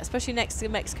 doesn't it? Especially next to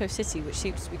Mexico City, which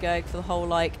seems to be going for the whole,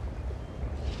 like,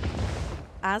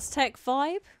 Aztec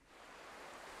vibe.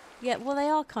 Yeah, well, they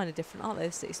are kind of different, aren't they,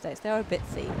 the city-states? They are a bit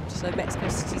themed. So Mexico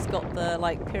City's got the,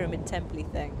 like, pyramid temple-y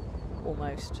thing,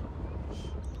 almost.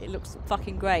 It looks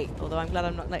fucking great, although I'm glad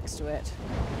I'm not next to it.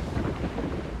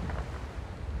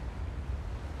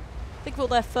 Think of all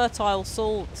their fertile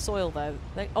soil though.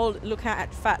 Oh, look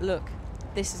at fat, look.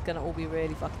 This is going to all be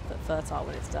really fucking fertile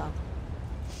when it's done.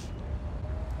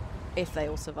 If they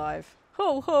all survive.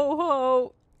 Ho, ho,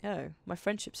 ho! Oh, my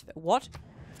friendship's... What?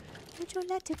 Would you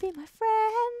like to be my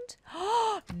friend?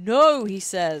 No, he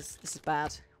says. This is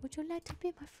bad. Would you like to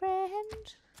be my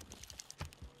friend?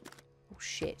 Oh,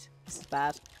 shit. This is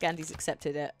bad. Gandhi's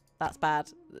accepted it. That's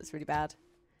bad. That's really bad.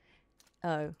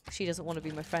 Oh, she doesn't want to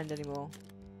be my friend anymore.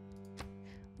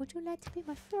 Would you like to be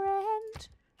my friend?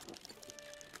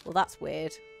 Well, that's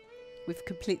weird. We've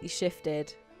completely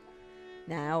shifted.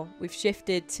 Now, we've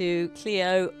shifted to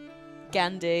Cleo,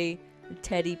 Gandhi, and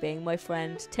Teddy being my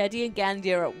friend. Teddy and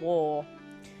Gandhi are at war.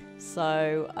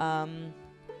 So,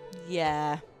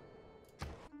 yeah.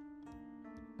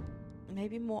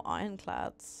 Maybe more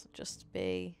ironclads. Just to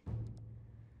be...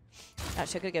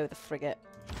 Actually, I'm going to go with the frigate.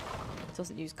 It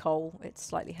doesn't use coal. It's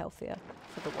slightly healthier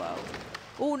for the world.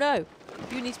 Oh, no.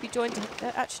 You need to be joined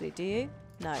to... actually, do you?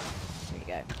 No. There you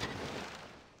go.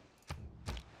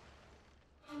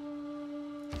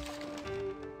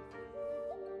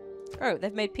 Oh,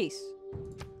 they've made peace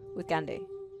with Gandhi.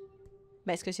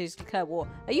 Mexico City's declared war.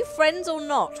 Are you friends or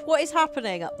not? What is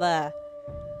happening up there?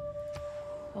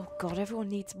 Oh god, everyone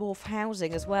needs more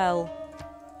housing as well.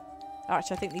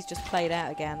 Actually, I think these just played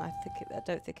out again. I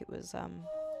don't think it was. Yeah,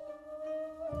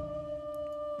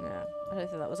 I don't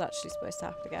think that was actually supposed to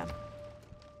happen again.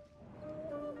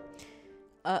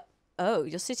 Oh,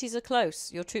 your cities are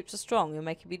close. Your troops are strong. You're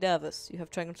making me nervous. You have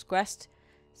transgressed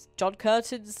John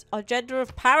Curtin's agenda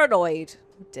of paranoid.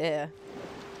 Oh dear.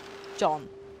 John,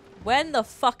 when the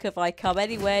fuck have I come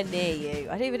anywhere near you?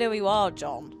 I don't even know who you are,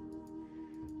 John.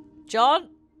 John?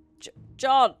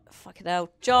 John! Fucking hell.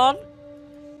 John?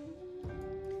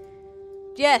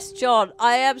 Yes, John.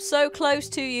 I am so close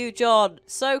to you, John.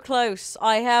 So close.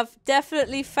 I have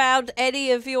definitely found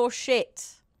any of your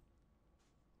shit.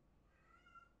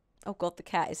 Oh god, the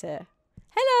cat is here.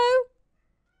 Hello!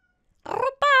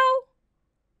 Bow!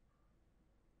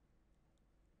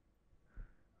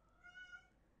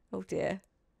 Oh dear.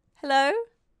 Hello?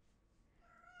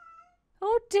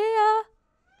 Oh dear.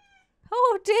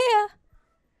 Oh dear.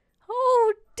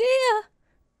 Oh dear.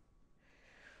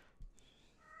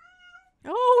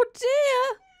 Oh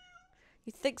dear.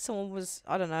 You'd think someone was,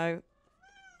 I don't know,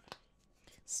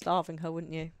 starving her,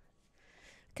 wouldn't you?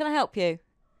 Can I help you?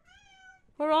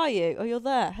 Where are you? Oh, you're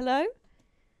there. Hello?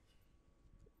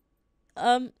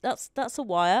 That's a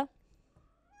wire.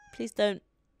 Please don't.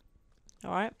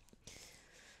 Alright.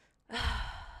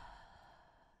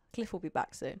 Cliff will be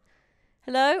back soon.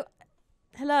 Hello?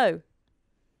 Hello?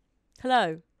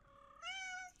 Hello?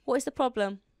 What is the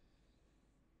problem?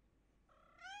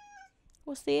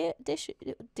 What's the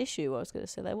issue? I was going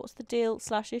to say there. What's the deal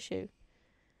 / issue?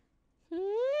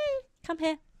 Come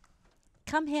here.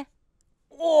 Come here.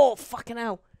 Oh, fucking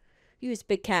hell. You is a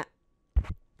big cat.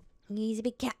 He's a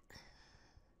big cat.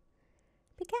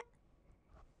 Big cat.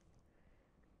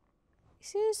 As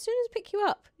soon as I pick you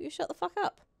up, you shut the fuck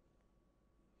up.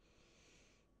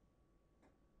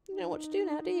 You don't know what to do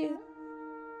now, do you?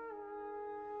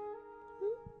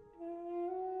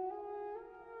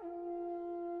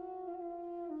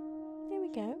 There we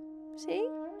go. See?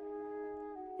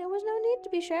 There was no need to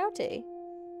be shouty.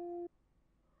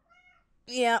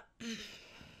 Yeah.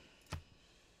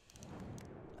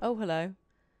 Oh, hello.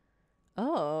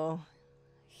 Oh,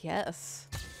 yes.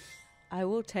 I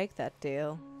will take that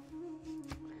deal.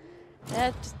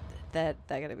 They're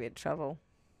going to be in trouble.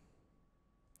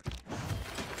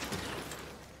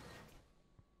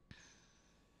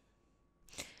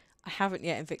 I haven't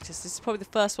yet Invictus. This is probably the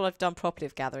first one I've done properly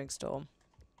of Gathering Storm.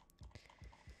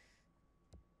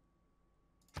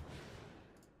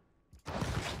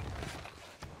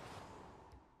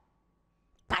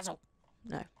 Basil!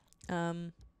 No.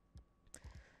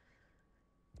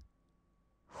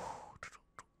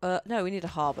 No, we need a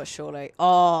harbour, surely.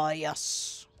 Oh,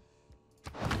 yes.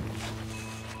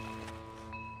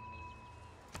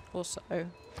 Also, I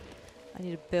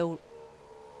need a builder.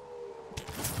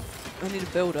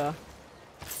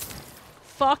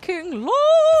 Fucking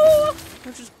law!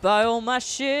 I'll just buy all my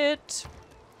shit.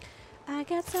 I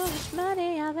got so much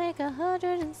money, I make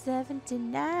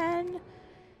 179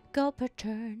 gold per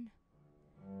turn.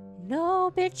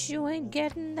 No, bitch, you ain't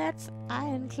getting that for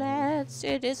ironclads.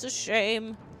 It is a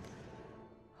shame.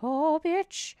 Oh,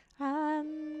 bitch.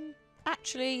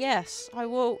 Actually, yes. I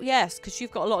will. Yes, because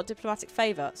you've got a lot of diplomatic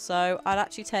favour. So I'll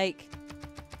actually take...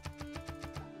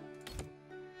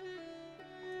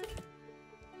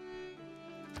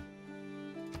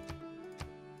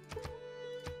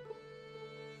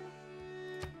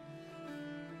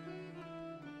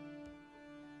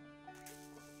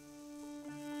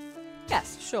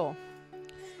 Yes, sure.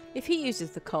 If he uses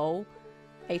the coal,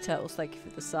 hey turtles, thank you for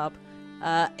the sub.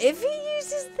 If he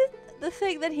uses the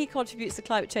thing, then he contributes to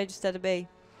climate change instead of me.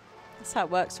 That's how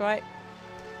it works, right?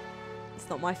 It's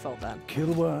not my fault then.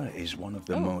 Kilwa is one of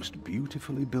the most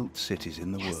beautifully built cities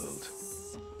in the world.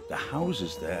 The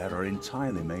houses there are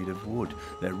entirely made of wood,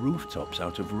 their rooftops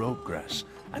out of rope grass,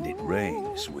 and it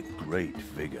rains with great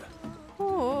vigour.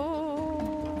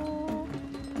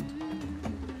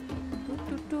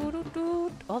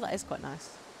 Oh, that is quite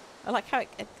nice. I like how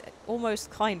it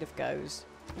almost kind of goes.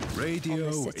 Radio On the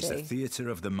is the city. theatre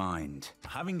of the mind.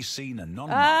 Having seen a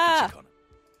non-market Ah! economy.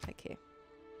 Thank you.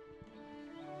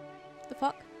 The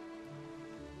fuck?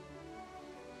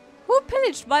 Who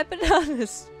pillaged my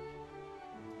bananas?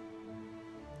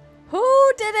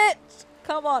 Who did it?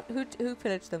 Come on, who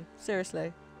pillaged them?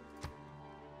 Seriously.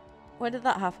 When did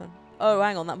that happen? Oh,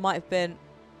 hang on, that might have been...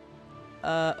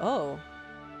 oh.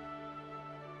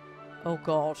 Oh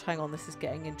god, hang on, this is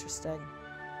getting interesting.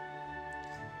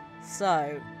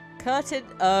 So, Curtin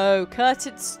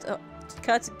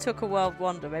took a world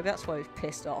wonder. Maybe that's why he's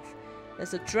pissed off.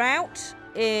 There's a drought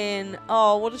in...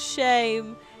 Oh, what a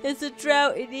shame. There's a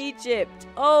drought in Egypt.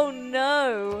 Oh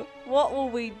no. What will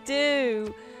we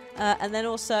do? And then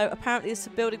also, apparently there's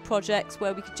some building projects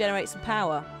where we could generate some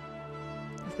power.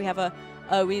 If we have a...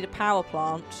 Oh, we need a power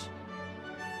plant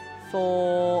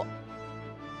for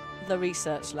the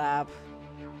research lab.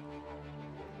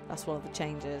 That's one of the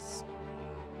changes.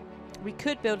 We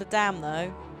could build a dam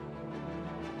though,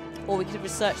 or we could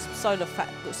research some solar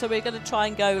so we're going to try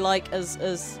and go like as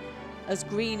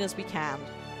green as we can.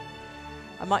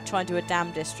 I might try and do a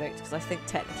dam district because I think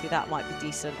technically that might be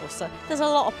decent. Or so there's a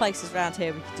lot of places around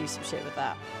here we could do some shit with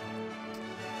that.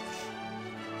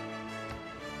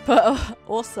 But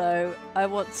also I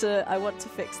want to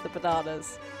fix the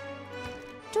bananas.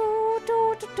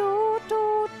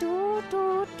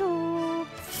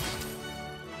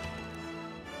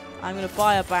 I'm going to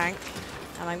buy a bank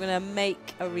and I'm going to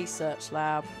make a research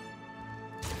lab.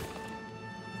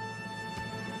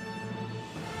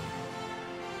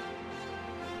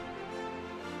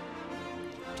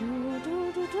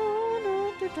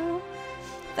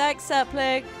 Thanks,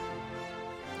 Sapling.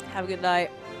 Have a good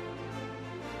night.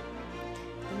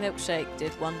 The milkshake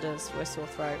did wonders for a sore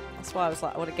throat. That's why I was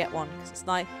like, I want to get one because it's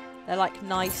nice. They're like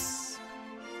nice.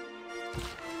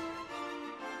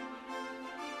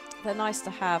 They're nice to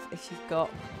have if you've got...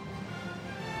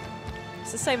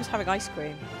 It's the same as having ice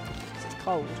cream. 'Cause it's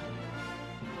cold.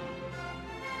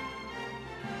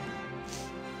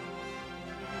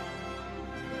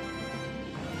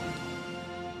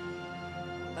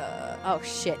 Oh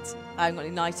shit. I haven't got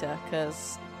any niter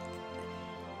because...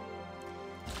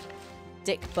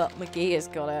 Dick Butt McGee has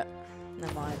got it.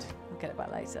 Never mind. I'll get it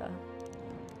back later.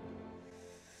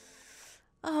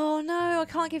 Oh no, I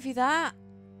can't give you that.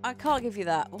 I can't give you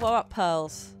that. What about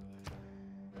pearls?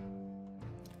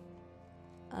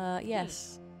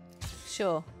 Yes.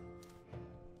 Sure.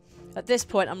 At this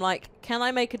point, I'm like, can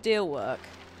I make a deal work?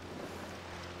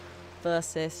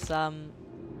 Versus,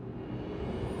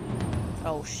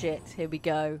 oh shit, here we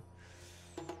go.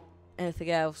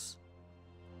 Anything else?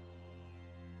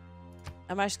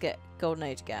 I managed to get Golden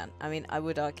Age again. I mean, I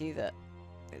would argue that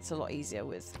it's a lot easier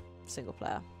with single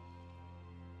player.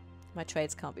 My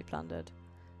trades can't be plundered.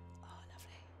 Oh,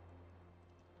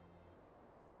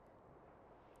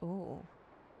 lovely. Ooh.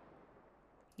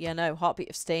 Yeah, no, Heartbeat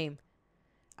of Steam.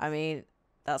 I mean,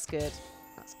 that's good.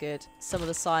 That's good. Some of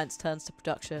the science turns to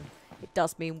production. It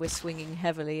does mean we're swinging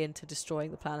heavily into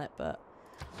destroying the planet, but...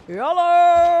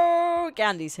 YOLO!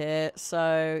 Gandhi's here,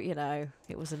 so, you know,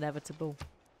 it was inevitable.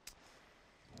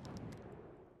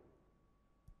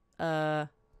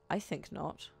 I think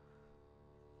not.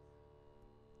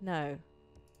 No.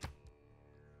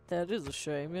 That is a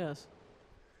shame, yes.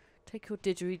 Take your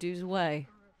didgeridoos away.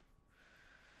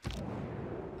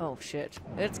 Oh shit.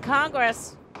 It's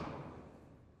Congress!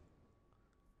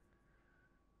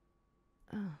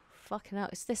 Oh, fucking hell.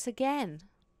 It's this again.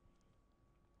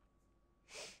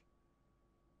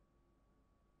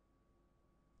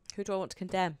 Who do I want to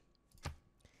condemn?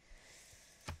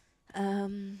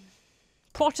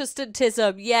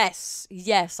 Protestantism, yes!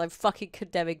 Yes, I'm fucking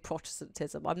condemning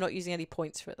Protestantism. I'm not using any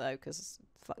points for it though, because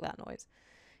fuck that noise.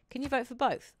 Can you vote for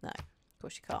both? No, of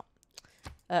course you can't.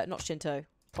 Not Shinto.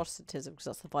 Protestantism, because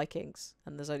that's the Vikings,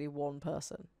 and there's only one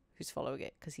person who's following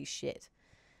it, because he's shit.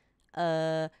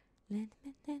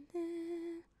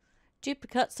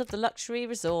 Duplicates of the luxury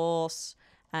resource,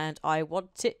 and I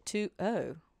want it to...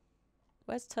 Oh.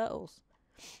 Where's Turtles?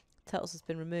 Turtles has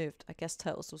been removed. I guess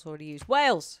Turtles was already used.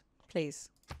 Wales! Please.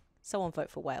 Someone vote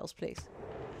for Wales, please.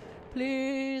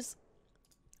 Please.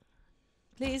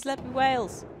 Please let me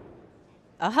Wales.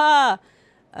 Aha!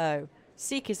 Oh.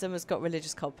 Sikhism has got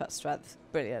religious combat strength.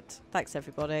 Brilliant. Thanks,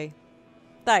 everybody.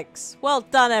 Thanks. Well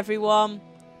done, everyone.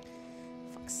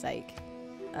 Fuck's sake.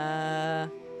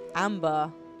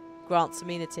 Amber grants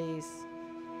amenities.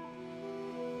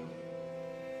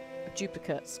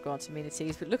 Duplicates grant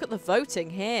amenities. But look at the voting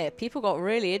here. People got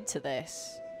really into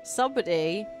this.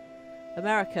 Somebody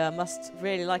America must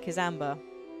really like his amber.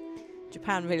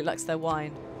 Japan really likes their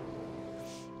wine.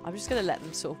 I'm just going to let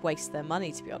them sort of waste their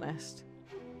money, to be honest.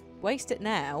 Waste it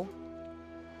now.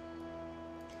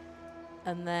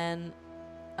 And then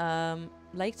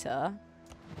later...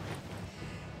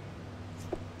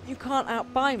 You can't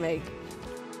outbuy me.